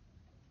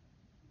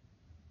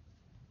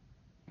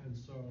 And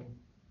so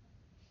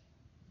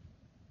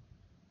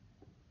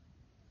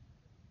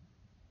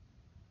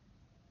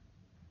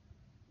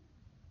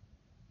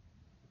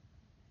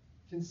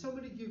can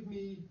somebody give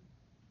me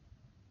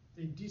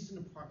a decent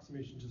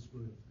approximation to the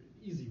square root of 3?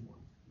 An easy one.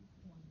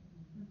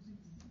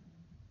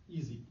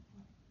 Easy.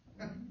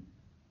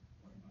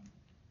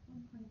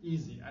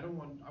 Easy. I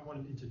want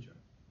an integer.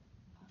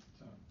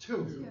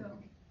 2.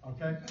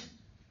 Okay?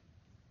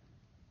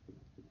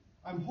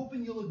 I'm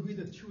hoping you'll agree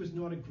that 2 is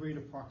not a great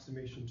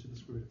approximation to the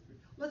square root of 3.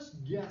 Let's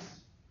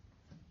guess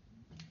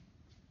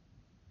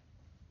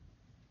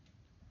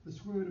the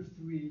square root of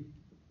 3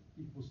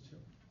 equals 2.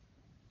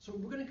 So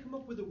we're going to come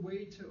up with a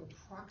way to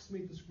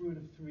approximate the square root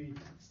of 3,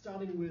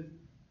 starting with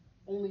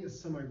only a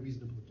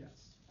semi-reasonable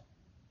guess.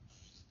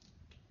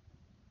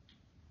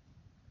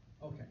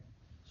 Okay,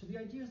 so the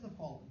idea is the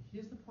following.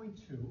 Here's the point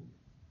 2,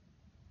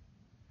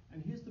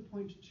 and here's the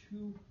point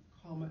 2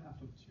 comma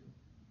f of 2.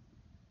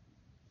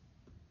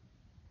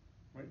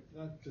 Right,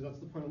 because that's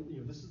the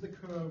point, this is the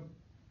curve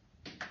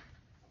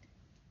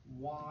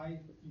y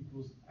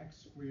equals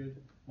x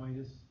squared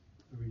minus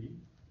 3.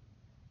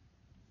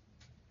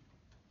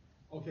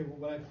 Okay, well,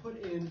 when I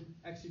put in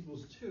x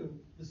equals 2,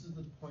 this is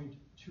the point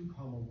 2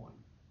 comma 1.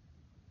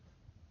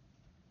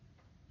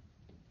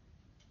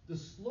 The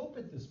slope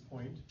at this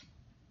point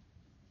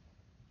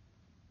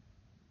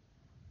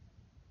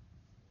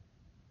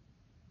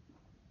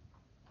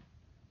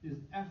is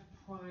f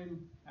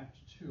prime at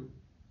 2.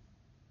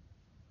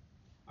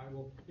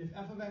 If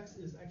f of x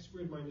is x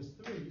squared minus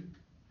 3,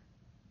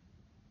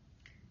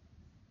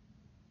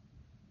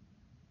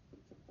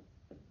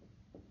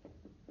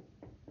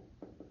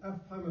 f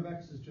prime of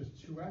x is just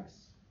 2x,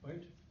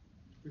 right?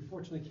 We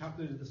fortunately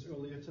calculated this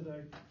earlier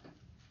today.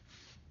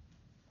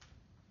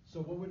 So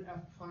what would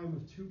f prime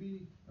of 2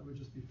 be? That would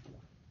just be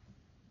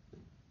 4.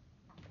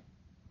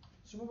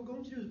 So what we're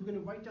going to do is we're going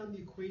to write down the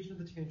equation of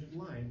the tangent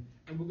line,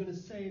 and we're going to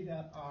say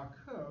that our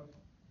curve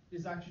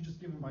is actually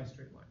just given by a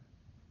straight line.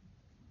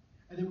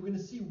 And then we're going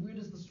to see where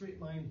does the straight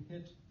line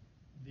hit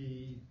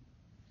the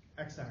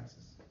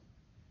x-axis.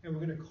 And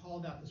we're going to call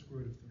that the square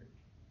root of 3.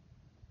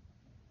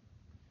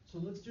 So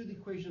let's do the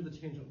equation of the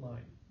tangent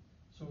line.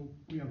 So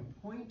we have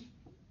a point,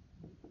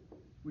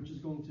 which is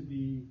going to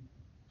be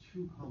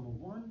 2,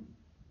 1.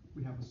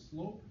 We have a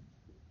slope,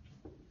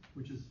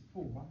 which is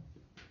 4.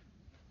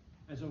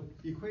 And so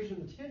the equation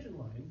of the tangent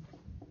line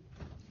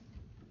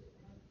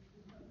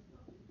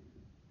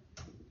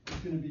is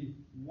going to be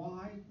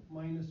y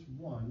minus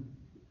 1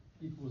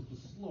 equals the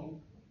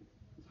slope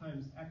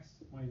times x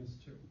minus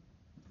 2.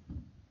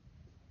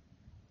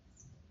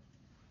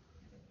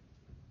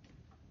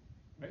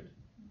 Right?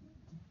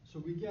 So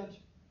we get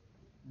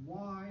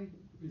y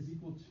is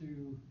equal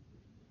to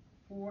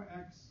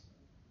 4x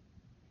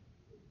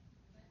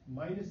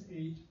minus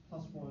 8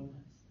 plus 1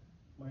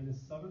 minus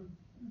 7.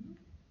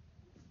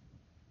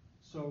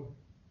 So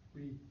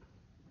we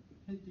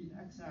hit the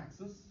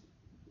x-axis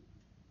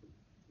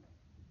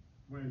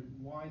when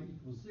y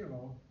equals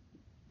 0,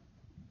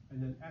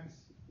 and then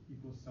x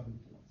equals 7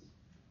 fourths.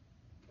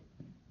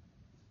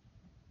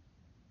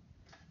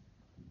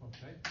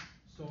 Okay,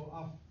 so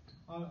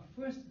our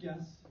first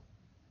guess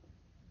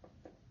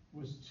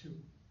was 2.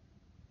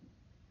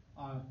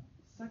 Our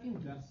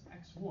second guess,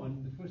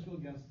 x1, the first real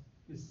guess,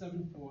 is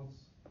 7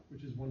 fourths,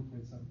 which is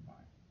 1.75.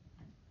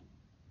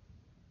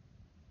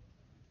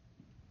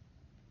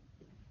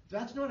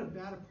 That's not a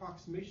bad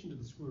approximation to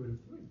the square root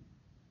of 3.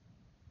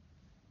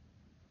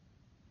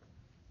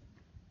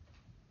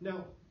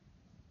 Now,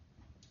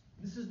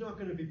 this is not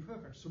going to be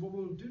perfect. So what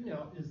we'll do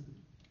now is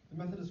the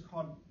method is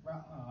called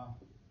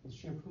the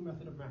shampoo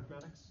method of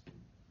mathematics.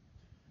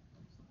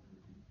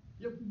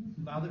 Yep,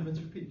 lather, rinse,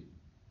 repeat.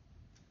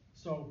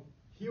 So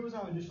here was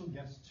our initial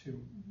guess 2.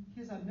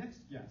 Here's our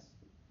next guess,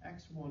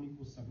 x1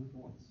 equals 7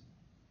 fourths.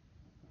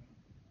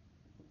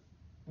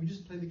 We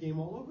just play the game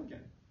all over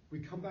again. We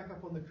come back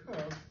up on the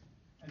curve,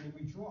 and then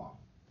we draw.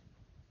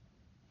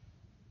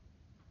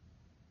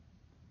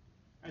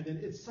 And then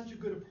it's such a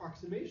good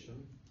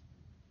approximation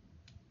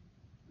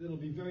that it'll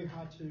be very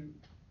hard to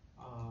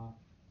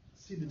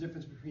see the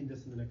difference between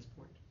this and the next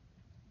point.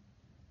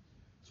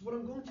 So what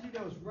I'm going to do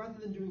now is, rather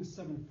than doing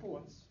 7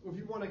 fourths, or if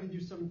you want I can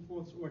do 7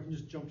 fourths, or I can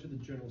just jump to the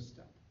general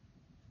step.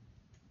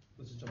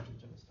 Let's just jump to the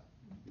general step.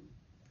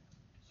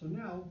 So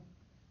now,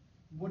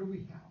 what do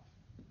we have?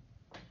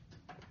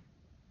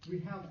 We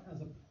have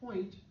as a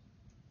point,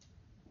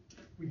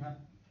 we have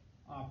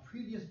our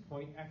previous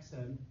point,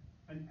 xn,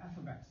 and f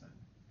of xn.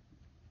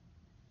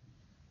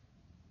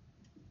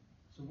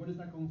 So what is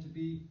that going to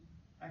be?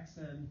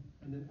 Xn,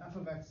 and then f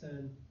of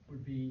xn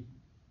would be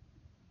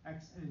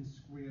xn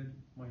squared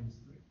minus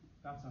 3.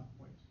 That's our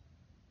point.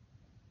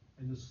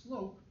 And the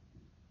slope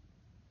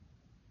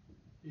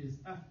is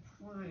f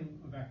prime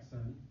of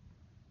xn,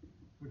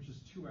 which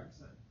is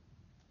 2xn.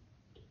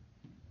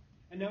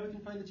 And now we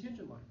can find the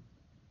tangent line.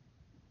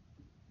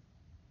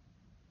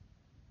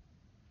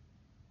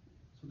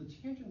 So the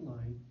tangent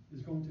line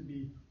is going to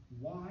be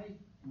y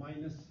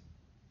minus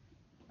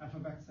f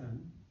of xn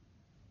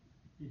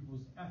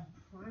equals f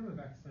prime of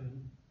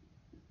xn,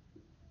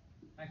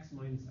 x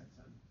minus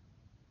xn.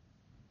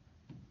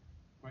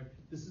 Right?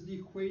 This is the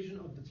equation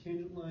of the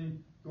tangent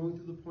line going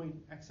through the point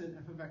xn,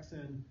 f of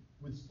xn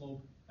with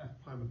slope f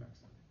prime of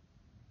xn.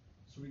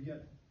 So we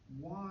get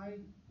y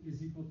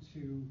is equal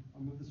to,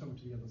 I'll move this over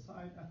to the other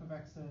side, f of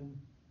xn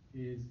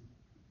is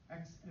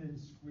xn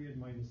squared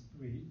minus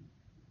 3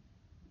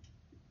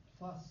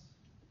 plus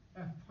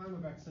f prime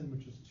of xn,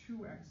 which is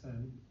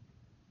 2xn,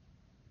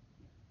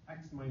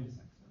 x minus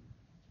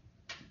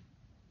xn.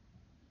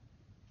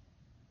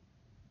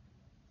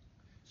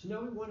 So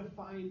now we want to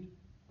find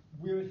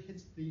where it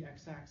hits the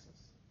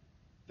x-axis.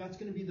 That's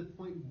going to be the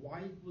point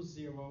y equals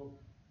 0,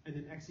 and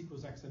then x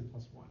equals xn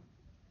plus 1.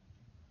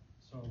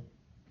 So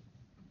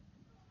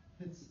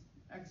hits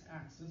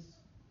x-axis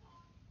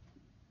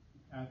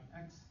at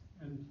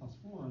xn plus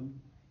 1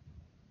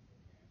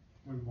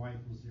 when y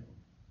equals 0.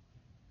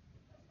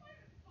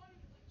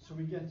 So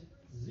we get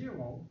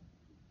 0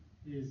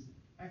 is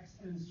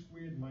xn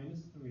squared minus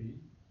 3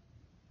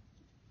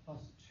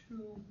 plus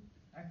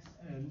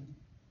 2xn,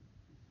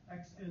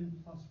 xn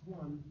plus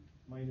 1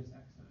 minus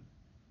xn.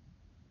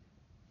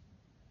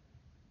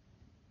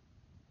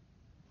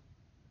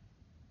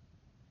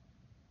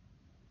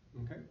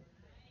 Okay?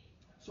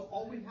 So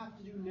all we have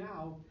to do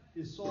now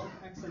is solve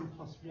xn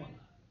plus 1.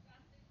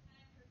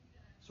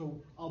 So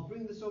I'll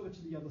bring this over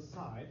to the other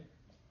side,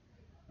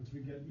 and so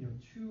we get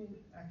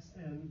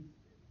 2xn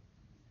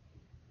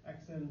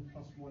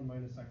plus 1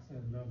 minus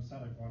xn, notice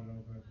that I brought it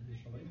over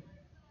initially,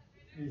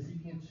 is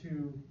equal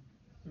to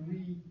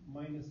 3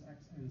 minus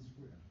xn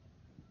squared.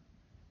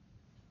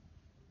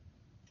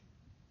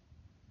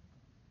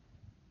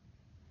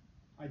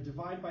 I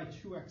divide by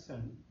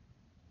 2xn,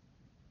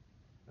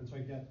 and so I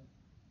get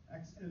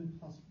xn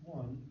plus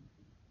 1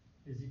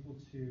 is equal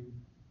to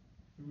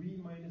 3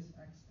 minus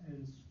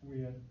xn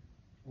squared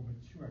over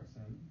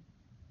 2xn.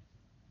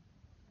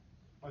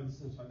 Oh,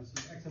 this is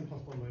xn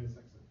plus 1 minus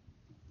xn.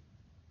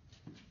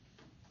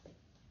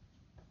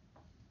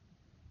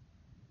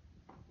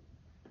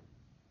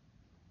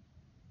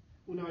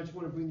 Well, now I just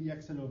want to bring the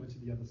xn over to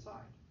the other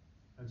side.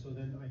 And so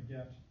then I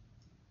get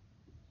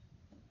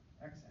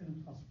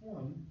xn plus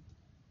 1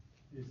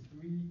 is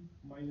 3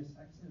 minus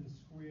xn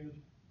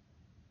squared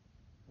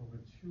over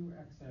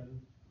 2xn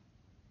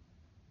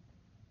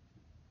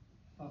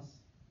plus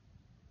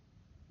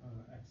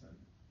xn.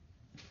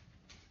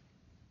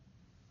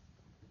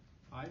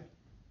 Hi?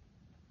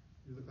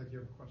 You look like you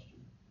have a question.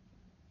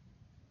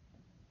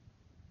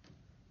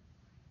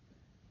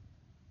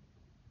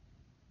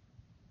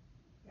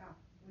 Yeah,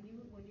 when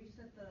you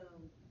set the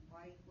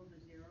y equal to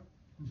 0,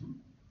 Mm-hmm.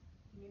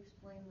 can you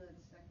explain the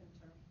second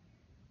term?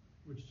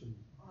 Which term?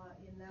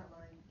 In that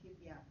line,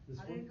 yeah. This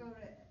How one? did it go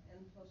to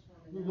n plus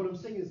 1? Well, what I'm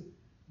saying is,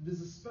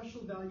 there's a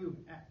special value of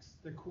x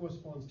that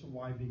corresponds to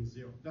y being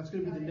 0. That's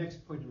going to be the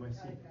next point in my Got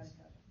it, sequence.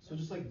 got it. So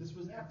just like this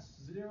was Yep.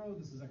 x0,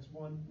 this is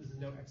x1, this is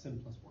now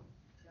xn plus 1.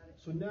 Got it.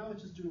 So now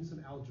it's just doing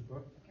some algebra.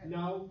 Okay.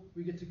 Now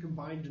we get to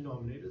combine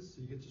denominators,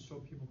 so you get to show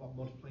people about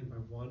multiplying by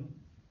 1.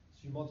 So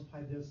you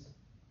multiply this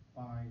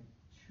by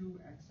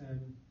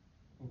 2xn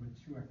over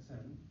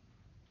 2xn.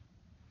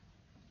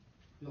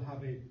 You'll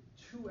have a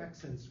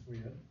 2xn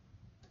squared.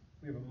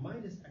 We have a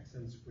minus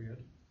xn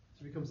squared,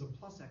 so it becomes a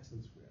plus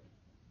xn squared.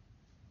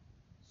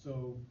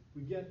 So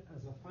we get,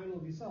 as a final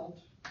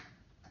result,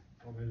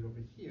 I'll write it over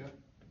here,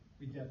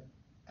 we get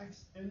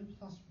xn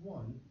plus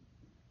 1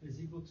 is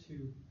equal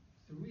to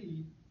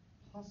 3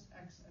 plus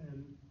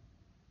xn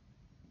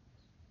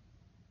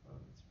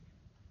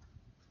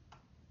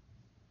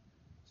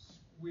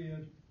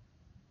squared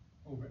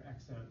over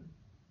xn.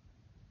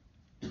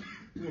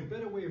 So a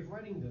better way of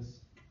writing this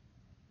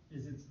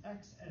is it's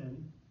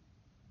xn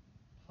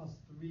plus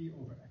 3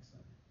 over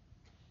xn.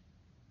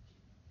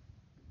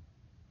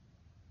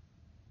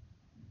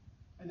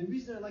 And the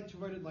reason I like to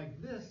write it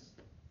like this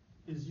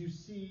is you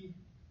see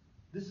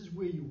this is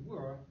where you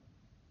were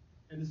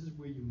and this is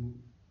where you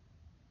move.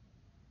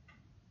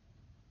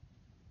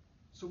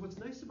 So what's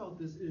nice about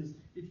this is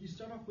if you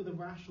start off with a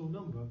rational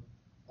number,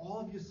 all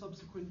of your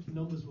subsequent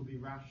numbers will be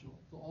rational.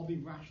 They'll all be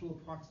rational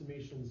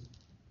approximations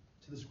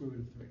to the square root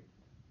of 3.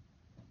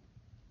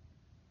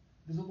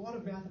 There's a lot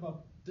of math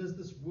about, does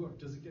this work?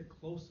 Does it get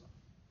closer?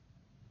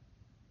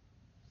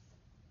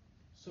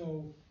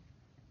 So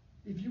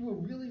if you were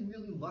really,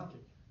 really lucky,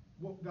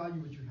 what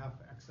value would you have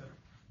for xn?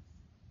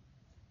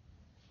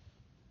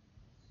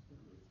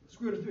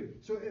 Square root of 3.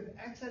 So if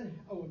xn,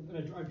 oh,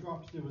 and I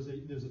dropped, there's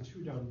a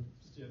 2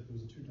 downstairs. There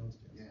was a 2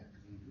 downstairs. Yeah,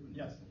 because I'm doing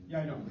Yes. this. Yeah,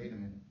 I know. Wait a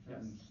minute. Yes.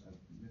 I've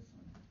missed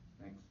something.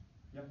 Thanks.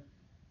 Yep.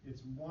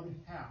 It's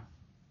 1/2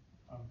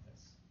 of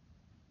this.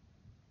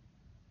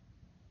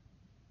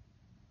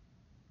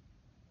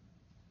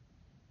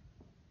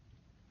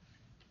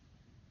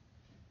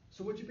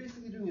 So what you're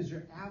basically doing is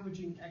you're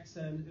averaging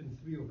xn and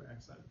 3 over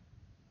xn.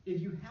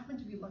 If you happen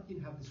to be lucky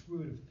and have the square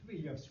root of 3,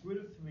 you have square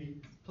root of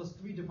 3 plus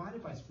 3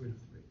 divided by square root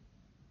of 3.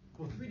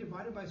 Well, 3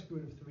 divided by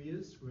square root of 3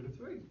 is square root of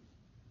 3.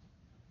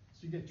 So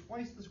you get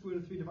twice the square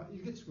root of 3 divided,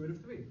 you get square root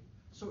of 3.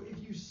 So if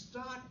you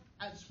start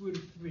at square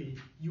root of 3,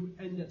 you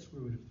end at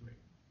square root of 3.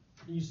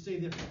 And you stay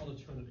there for all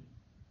eternity.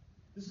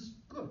 This is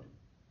good.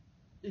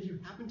 If you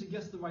happen to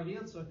guess the right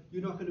answer,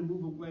 you're not going to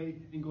move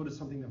away and go to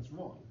something that's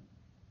wrong.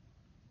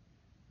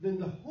 Then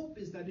the hope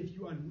is that if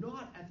you are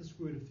not at the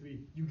square root of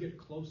 3, you get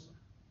closer.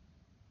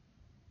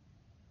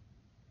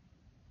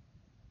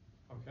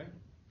 Okay?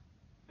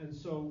 And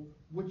so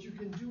what you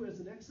can do as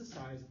an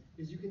exercise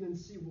is you can then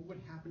see what would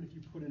happen if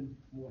you put in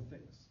more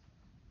things.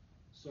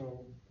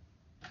 So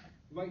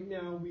right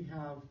now we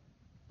have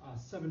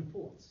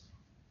 7/4.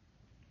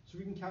 So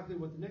we can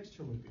calculate what the next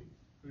term would be.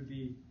 It would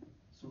be,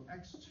 so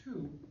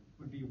x2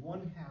 would be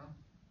 1/2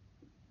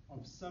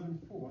 of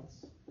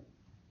 7/4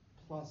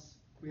 plus,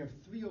 we have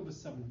 3 over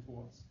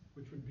 7/4,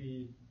 which would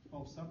be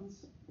 12/7.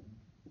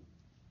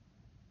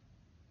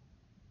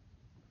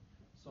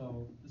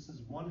 So this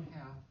is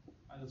 1/2.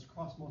 Let's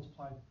cross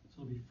multiply.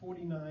 So it'll be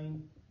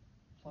 49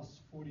 plus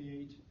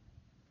 48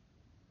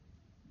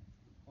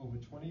 over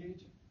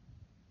 28.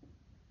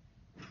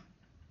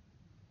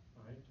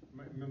 All right. You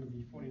might remember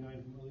the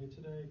 49 from earlier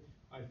today.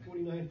 All right,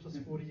 49 plus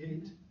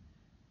 48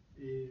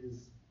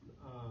 is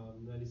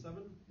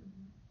 97. So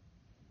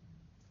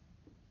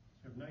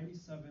we have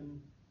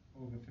 97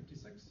 over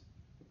 56.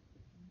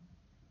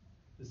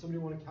 Does somebody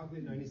want to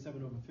calculate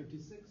 97 over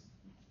 56?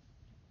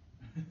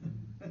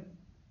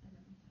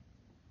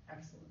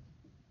 Excellent.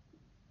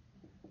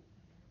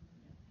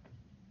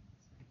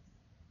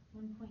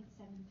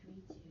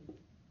 1.7321.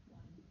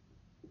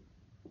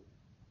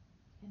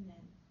 And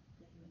then,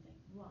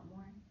 you want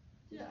more?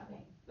 Yeah.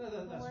 Okay. No,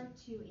 that's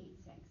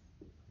 4286.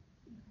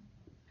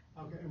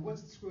 okay. And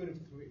what's the square root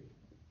of 3?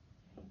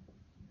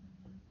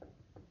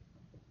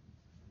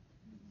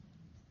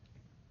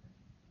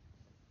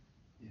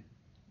 Yeah.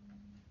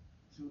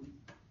 So,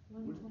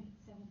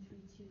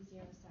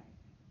 1.7320, sorry.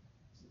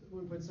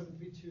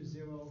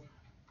 1.7320.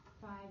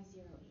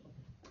 508.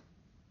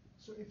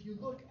 So if you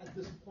look at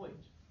this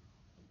point,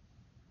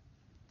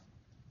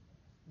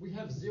 we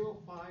have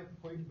 0.5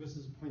 point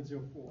versus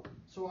 0.04.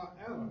 So our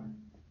error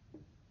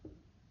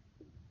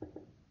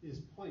is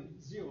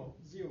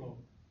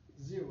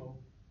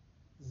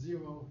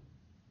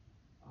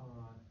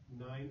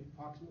 0.00009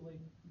 approximately.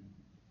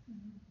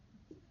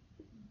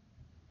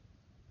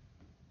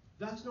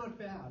 That's not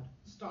bad,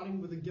 starting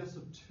with a guess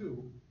of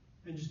 2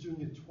 and just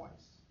doing it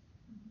twice.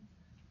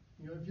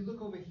 You know, if you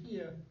look over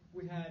here,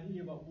 we had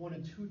about 1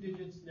 and 2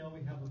 digits. Now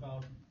we have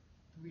about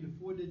 3 to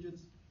 4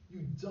 digits.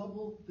 You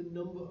double the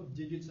number of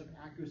digits of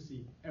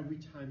accuracy every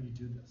time you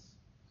do this.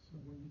 So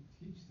when you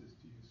teach this,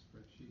 do you use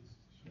spreadsheets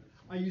to show?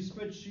 I use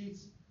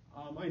spreadsheets.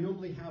 I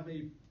normally have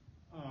a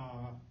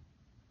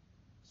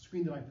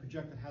screen that I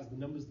project that has the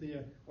numbers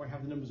there, or I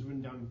have the numbers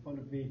written down in front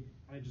of me,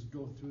 and I just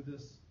go through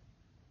this.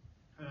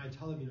 And I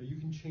tell them, you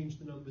can change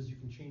the numbers, you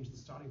can change the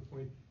starting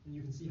point, and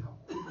you can see how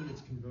quickly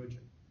it's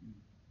converging.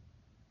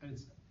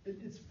 And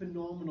it's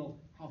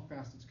phenomenal how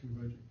fast it's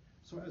converging.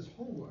 So as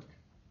homework,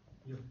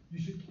 you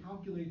should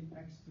calculate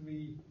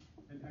x3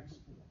 and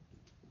x4.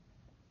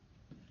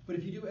 But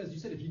if you do, as you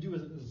said, if you do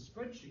as a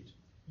spreadsheet,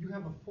 you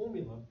have a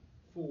formula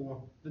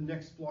for the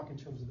next block in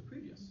terms of the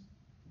previous.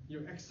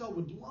 Excel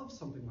would love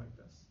something like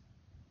this.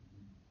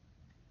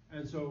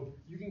 And so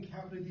you can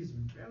calculate these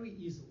very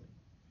easily.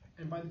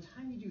 And by the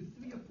time you do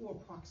 3 or 4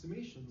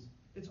 approximations,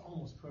 it's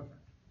almost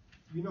perfect.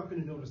 You're not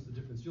going to notice the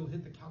difference. You'll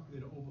hit the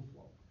calculator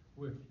overflow,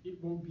 where it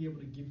won't be able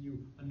to give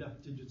you enough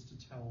digits to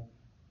tell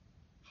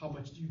how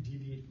much do you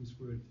deviate from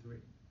square root of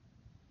 3.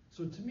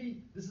 So to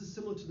me, this is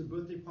similar to the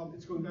birthday problem.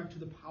 It's going back to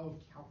the power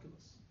of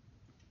calculus.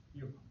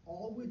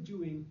 All we're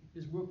doing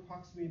is we're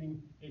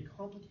approximating a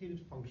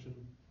complicated function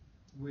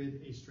with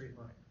a straight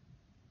line.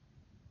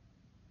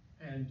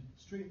 And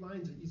straight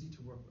lines are easy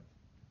to work with.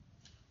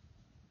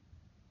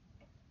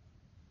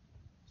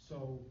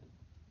 So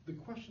the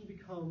question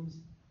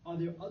becomes, are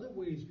there other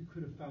ways we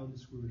could have found the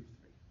square root of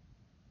 3?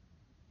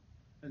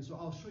 And so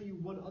I'll show you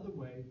one other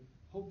way.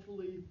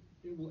 Hopefully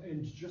it will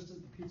end just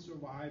as the pizza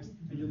arrives,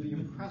 and you'll be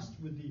impressed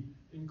with the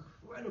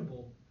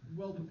incredible,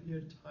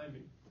 well-prepared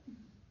timing.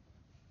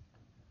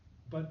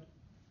 But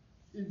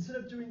instead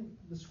of doing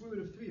the square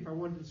root of 3, if I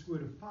wanted the square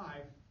root of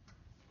 5,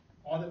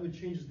 all that would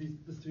change is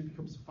this 3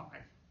 becomes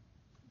 5.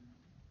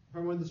 If I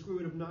wanted the square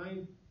root of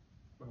 9,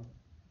 well,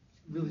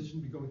 really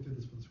shouldn't be going through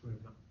this for the square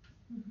root of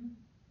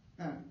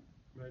 9.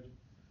 Right?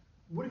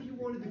 What if you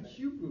wanted the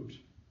cube root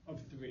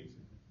of 3,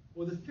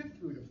 or the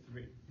 5th root of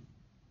 3?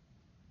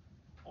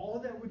 All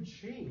that would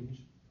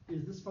change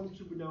is this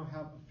function would now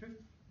have a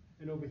 5th,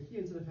 and over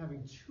here, instead of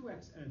having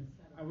 2xn,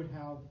 I would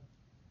have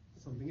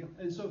something else.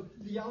 And so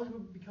the algebra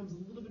becomes a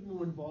little bit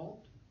more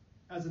involved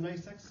as a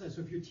nice exercise.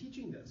 So if you're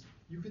teaching this,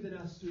 you could then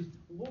ask students,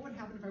 what would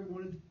happen if I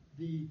wanted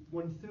the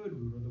 1/3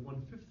 root or the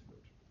 1/5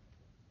 root?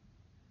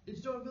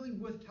 It's not really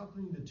worth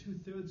calculating the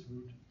 2/3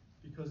 root,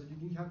 because if you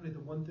can calculate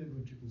the 1/3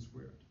 root, you can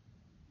square it.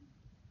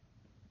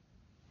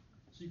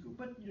 So you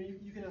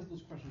can ask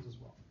those questions as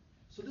well.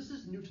 So this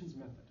is Newton's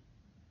method.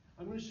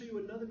 I'm going to show you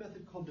another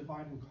method called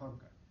divide and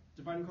conquer.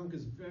 Divide and conquer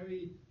is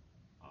very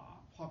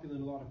popular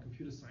in a lot of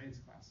computer science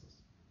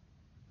classes.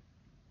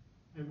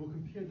 And we'll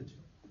compare the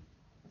two.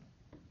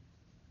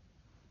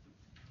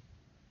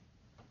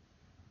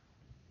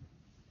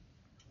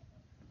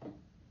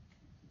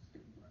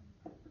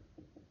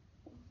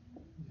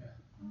 Yeah.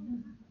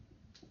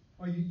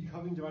 Are you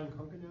covering divide and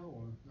conquer now,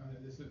 or? No,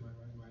 this is my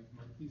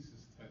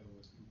thesis title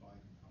was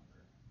Divide and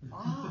Conquer.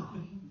 Ah.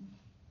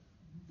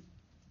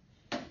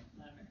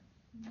 Clever.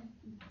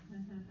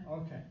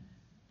 Okay.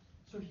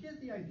 So here's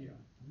the idea.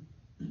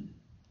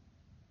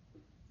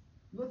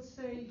 Let's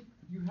say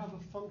you have a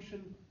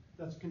function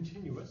that's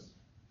continuous.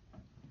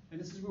 And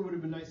this is where it would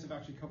have been nice to have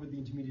actually covered the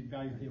intermediate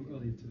value theorem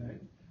earlier today.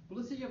 But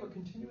let's say you have a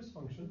continuous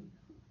function.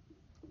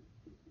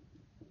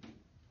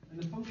 And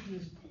the function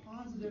is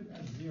positive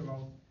at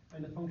 0,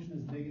 and the function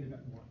is negative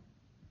at 1.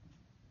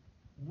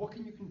 What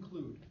can you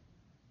conclude?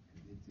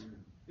 It's 0.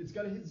 It's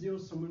got to hit 0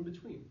 somewhere in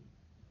between.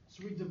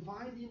 So we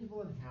divide the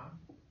interval in half.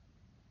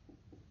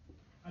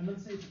 And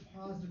let's say it's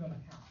positive at a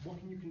half. What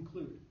can you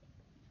conclude?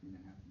 Between a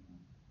half and 1.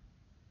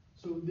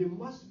 So there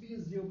must be a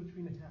 0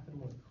 between a half and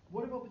 1.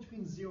 What about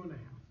between 0 and a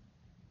half?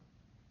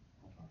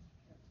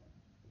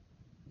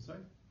 I'm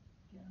sorry?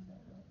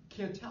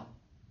 Can't tell.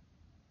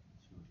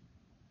 Sure.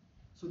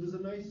 So there's a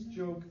nice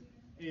joke.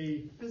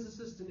 A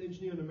physicist, an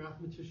engineer, and a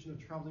mathematician are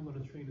traveling on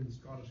a train in the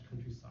Scottish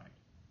countryside.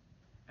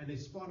 And they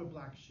spot a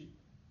black sheep.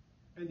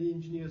 And the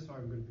engineer,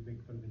 sorry, I'm going to be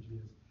making fun of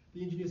engineers.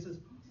 The engineer says,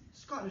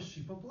 Scottish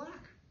sheep are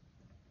black.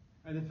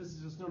 And the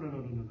physicist goes,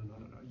 no.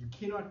 You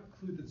cannot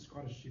conclude that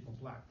Scottish sheep are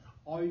black.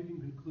 All you can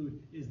conclude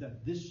is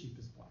that this sheep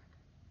is black.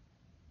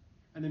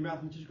 And the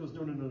mathematician goes,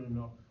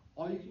 no.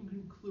 All you can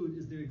conclude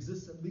is there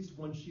exists at least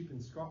one sheep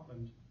in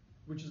Scotland,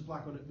 which is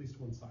black on at least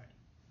one side.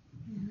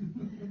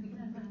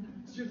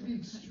 So you have to be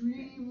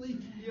extremely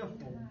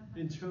careful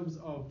in terms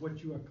of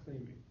what you are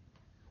claiming.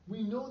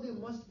 We know there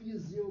must be a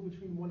 0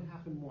 between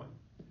 1/2 and 1,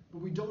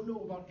 but we don't know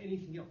about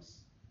anything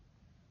else.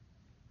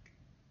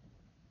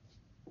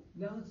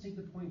 Now let's take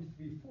the point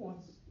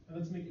 3/4 and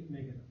let's make it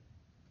negative.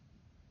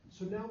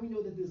 So now we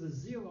know that there's a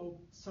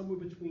 0 somewhere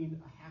between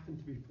 1/2 and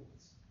 3/4.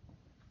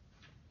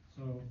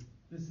 So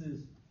this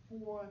is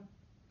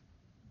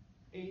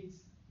 4/8,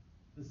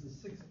 this is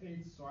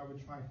 6/8, so I would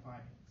try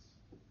 5/8.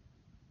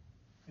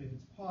 And if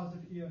it's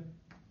positive here,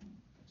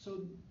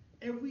 so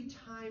every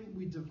time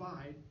we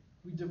divide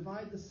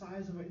the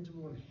size of our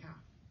interval in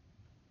half.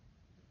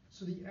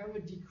 So the error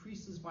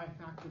decreases by a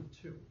factor of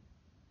 2.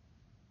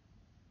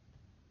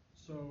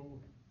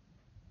 So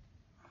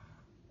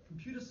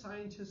computer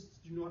scientists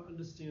do not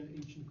understand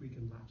ancient Greek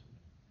and Latin.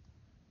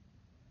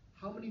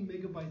 How many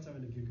megabytes are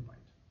in a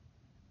gigabyte?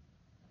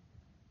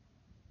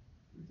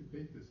 We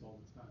debate this all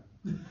the time.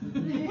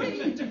 What do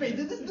you mean debate?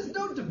 There's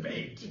no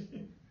debate.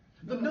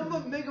 The number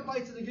of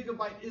megabytes in a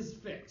gigabyte is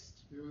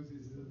fixed.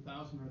 Is it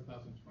 1,000 or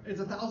 1,020? It's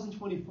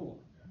 1,024.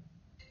 Yeah.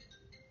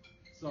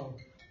 So,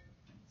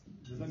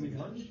 does that make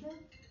lunch?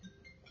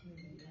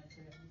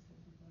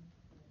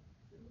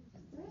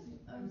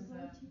 I was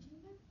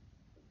teaching them?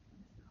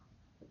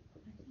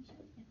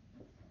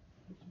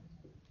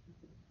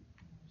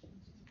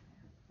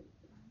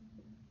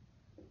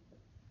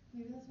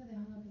 Maybe that's why they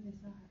hung up, because they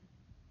saw her.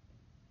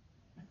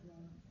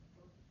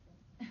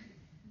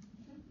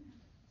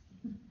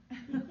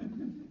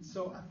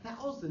 So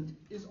 1,000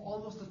 is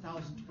almost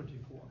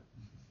 1,024.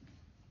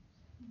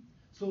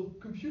 So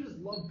computers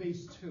love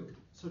base 2.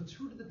 So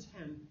 2 to the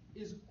 10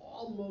 is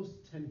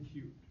almost 10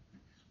 cubed.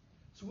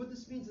 So what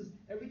this means is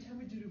every time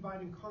we do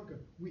divide and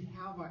conquer, we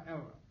have our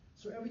error.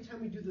 So every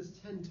time we do this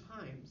 10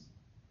 times,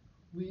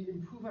 we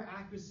improve our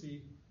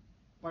accuracy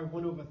by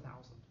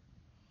 1/1,000.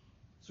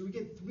 So we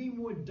get 3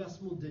 more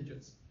decimal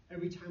digits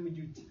every time we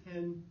do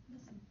 10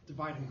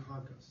 divide and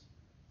conquers.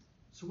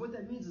 So what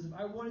that means is if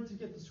I wanted to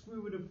get the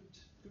square root of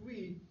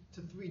 3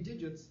 to 3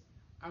 digits,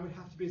 I would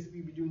have to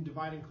basically be doing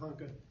divide and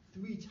conquer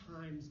 3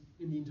 times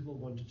in the interval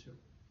 1 to 2.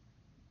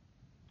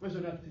 Or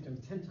sorry, not 3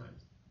 times, 10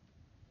 times.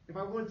 If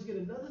I wanted to get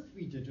another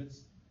 3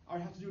 digits, I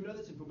would have to do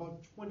another 10 for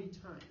about 20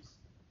 times.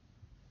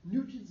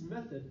 Newton's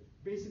method,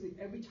 basically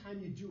every time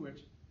you do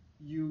it,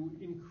 you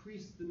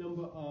increase the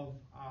number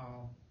of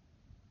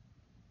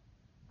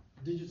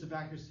digits of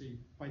accuracy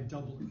by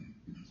doubling.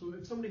 So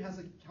if somebody has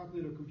a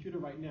calculator or computer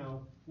right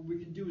now, what we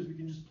can do is we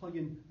can just plug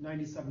in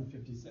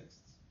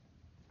 97/56.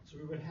 So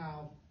we would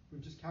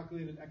just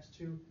calculated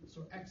x2,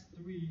 so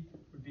x3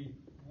 would be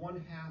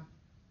 1/2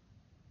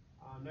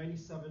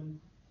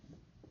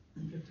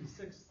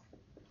 97/56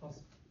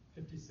 plus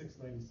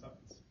 56/97.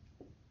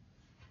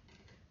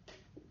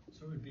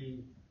 So it would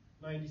be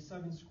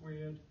 97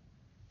 squared.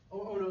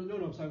 Oh no,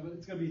 I'm sorry, but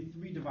it's going to be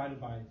 3 divided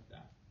by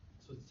that.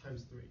 So it's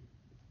times 3.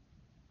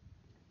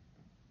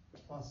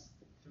 Plus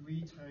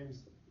 3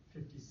 times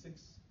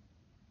 56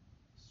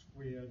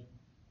 squared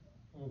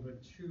over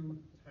 2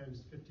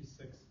 times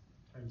 56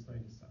 times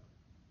 97.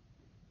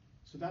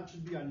 So that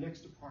should be our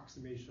next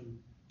approximation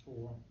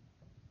for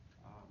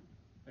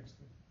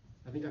x3.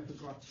 I think I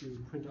forgot to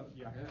print out,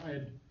 I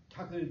had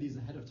calculated these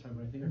ahead of time,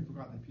 but I think I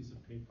forgot that piece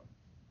of paper.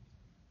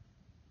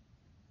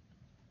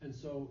 And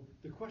so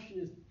the question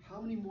is, how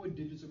many more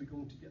digits are we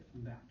going to get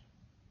from that?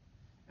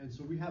 And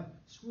so we have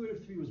square root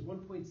of 3 was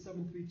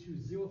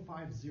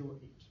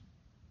 1.7320508.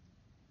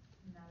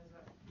 And that is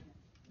what,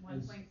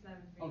 And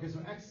 1.73. Okay, so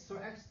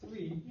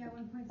x3, Yeah,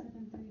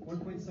 1.73.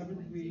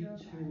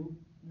 1.732.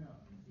 No.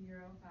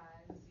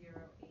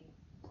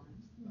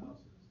 05081.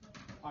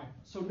 All right,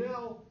 so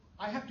now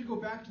I have to go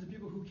back to the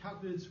people who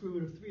calculated square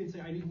root of 3 and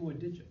say I need more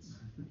digits.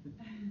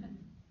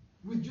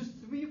 With just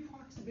 3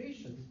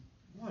 approximations,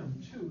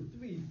 1, 2,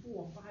 3,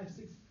 4, 5,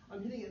 6,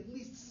 I'm getting at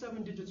least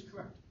 7 digits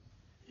correct.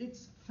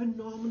 It's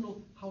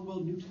phenomenal how well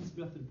Newton's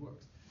method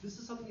works. This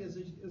is something, as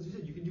you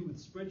said, you can do with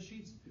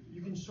spreadsheets.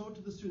 You can show it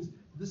to the students.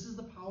 This is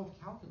the power of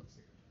calculus.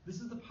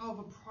 This is the power of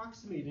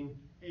approximating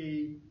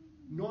a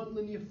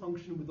nonlinear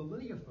function with a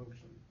linear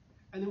function.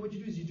 And then what you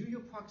do is you do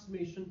your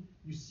approximation,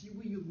 you see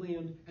where you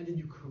land, and then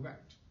you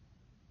correct.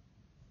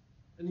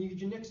 And then you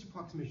get your next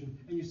approximation,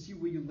 and you see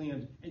where you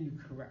land, and you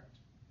correct.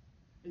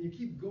 And you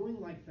keep going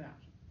like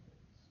that.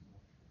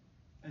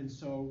 And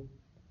so,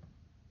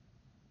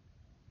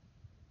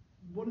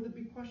 one of the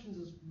big questions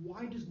is,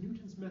 why does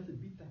Newton's method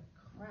beat the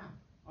crap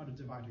out of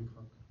divide and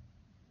conquer?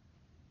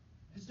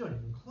 It's not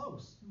even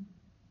close.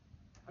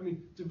 I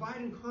mean, divide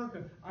and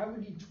conquer, I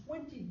would need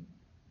 20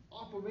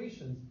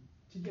 operations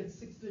to get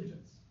 6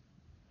 digits.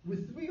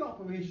 With 3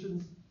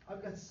 operations,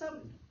 I've got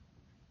 7.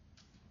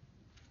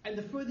 And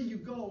the further you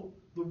go,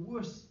 the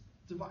worse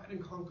divide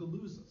and conquer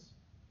loses.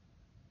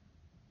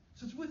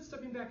 So it's worth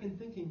stepping back and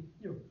thinking,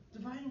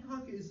 divide and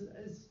conquer it's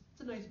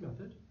It's a nice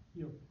method.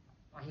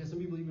 I hear some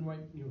people even write,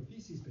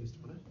 theses based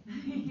on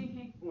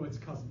it, or its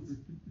cousins.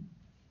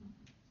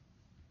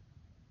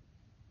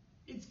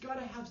 It's got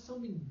to have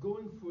something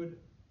going for it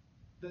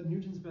that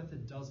Newton's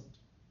method doesn't.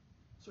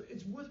 So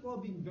it's worthwhile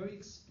being very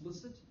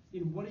explicit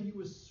in what are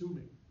you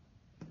assuming.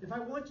 If I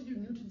want to do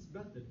Newton's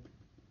method,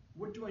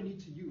 what do I need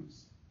to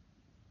use?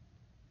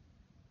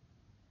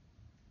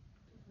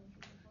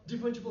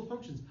 Differentiable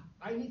functions.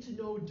 I need to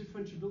know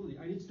differentiability.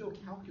 I need to know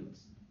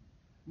calculus.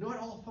 Not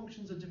all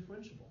functions are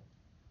differentiable.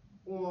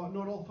 Or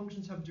not all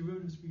functions have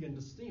derivatives we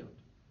understand.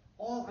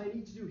 All I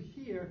need to do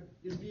here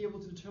is be able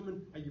to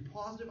determine, are you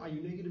positive, are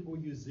you negative, or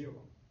you're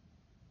zero.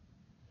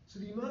 So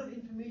the amount of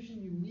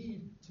information you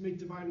need to make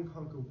divide and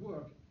conquer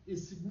work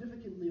is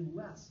significantly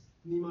less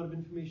than the amount of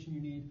information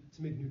you need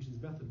to make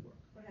Newton's method work.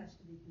 It has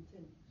to be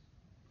continuous.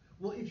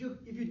 Well, if you're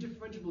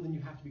differentiable, then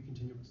you have to be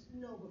continuous.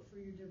 No, but for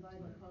your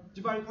divide and conquer.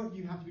 Divide and conquer,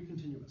 you have to be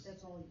continuous.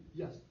 That's all you need.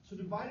 Yes. So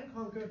divide and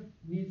conquer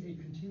needs a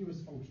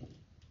continuous function.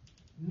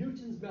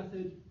 Newton's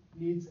method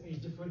needs a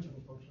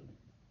differentiable function.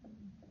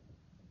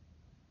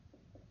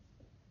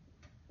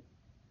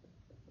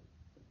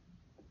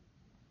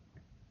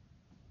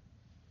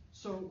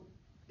 So,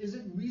 is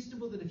it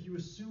reasonable that if you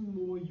assume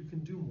more, you can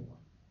do more?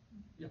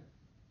 Yeah.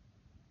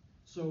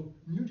 So,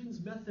 Newton's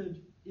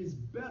method is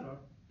better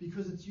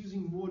because it's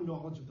using more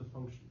knowledge of the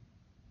function.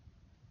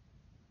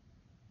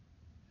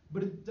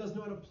 But it does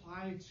not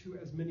apply to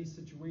as many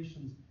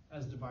situations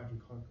as divide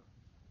and conquer.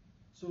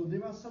 So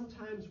there are some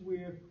times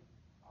where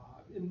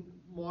in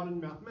modern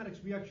mathematics,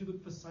 we actually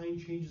look for sign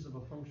changes of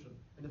a function.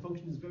 And the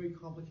function is very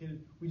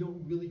complicated. We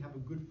don't really have a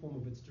good form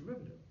of its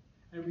derivative.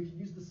 And we can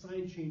use the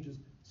sign changes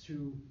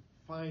to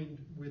find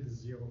where the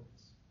zero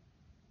is.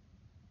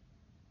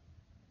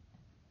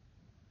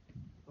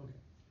 Okay,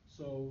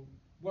 so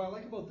what I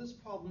like about this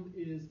problem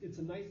is it's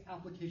a nice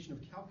application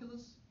of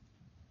calculus,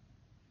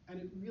 and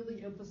it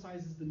really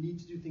emphasizes the need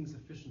to do things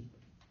efficiently.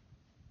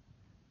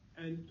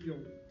 And,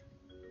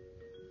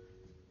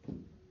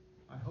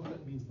 I hope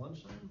that means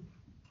lunchtime.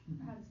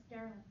 How's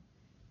Carolyn?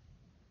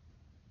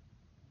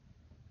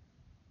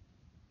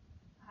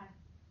 Hi.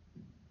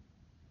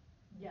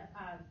 Yeah,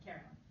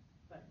 Carolyn,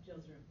 but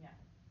Jill's room, yeah.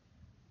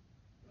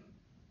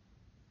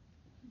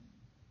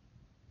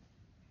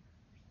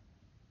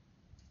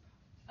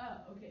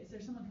 Oh, okay. Is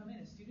there someone coming?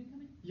 A student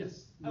coming?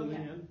 Yes, Oh, yeah.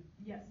 Lillian.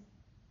 Yes.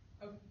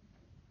 Okay.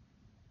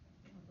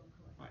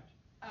 Right.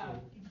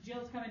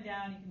 Jill's coming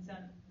down.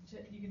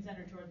 You can send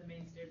her toward the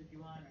main stairs if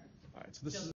you want, or. All right. So this is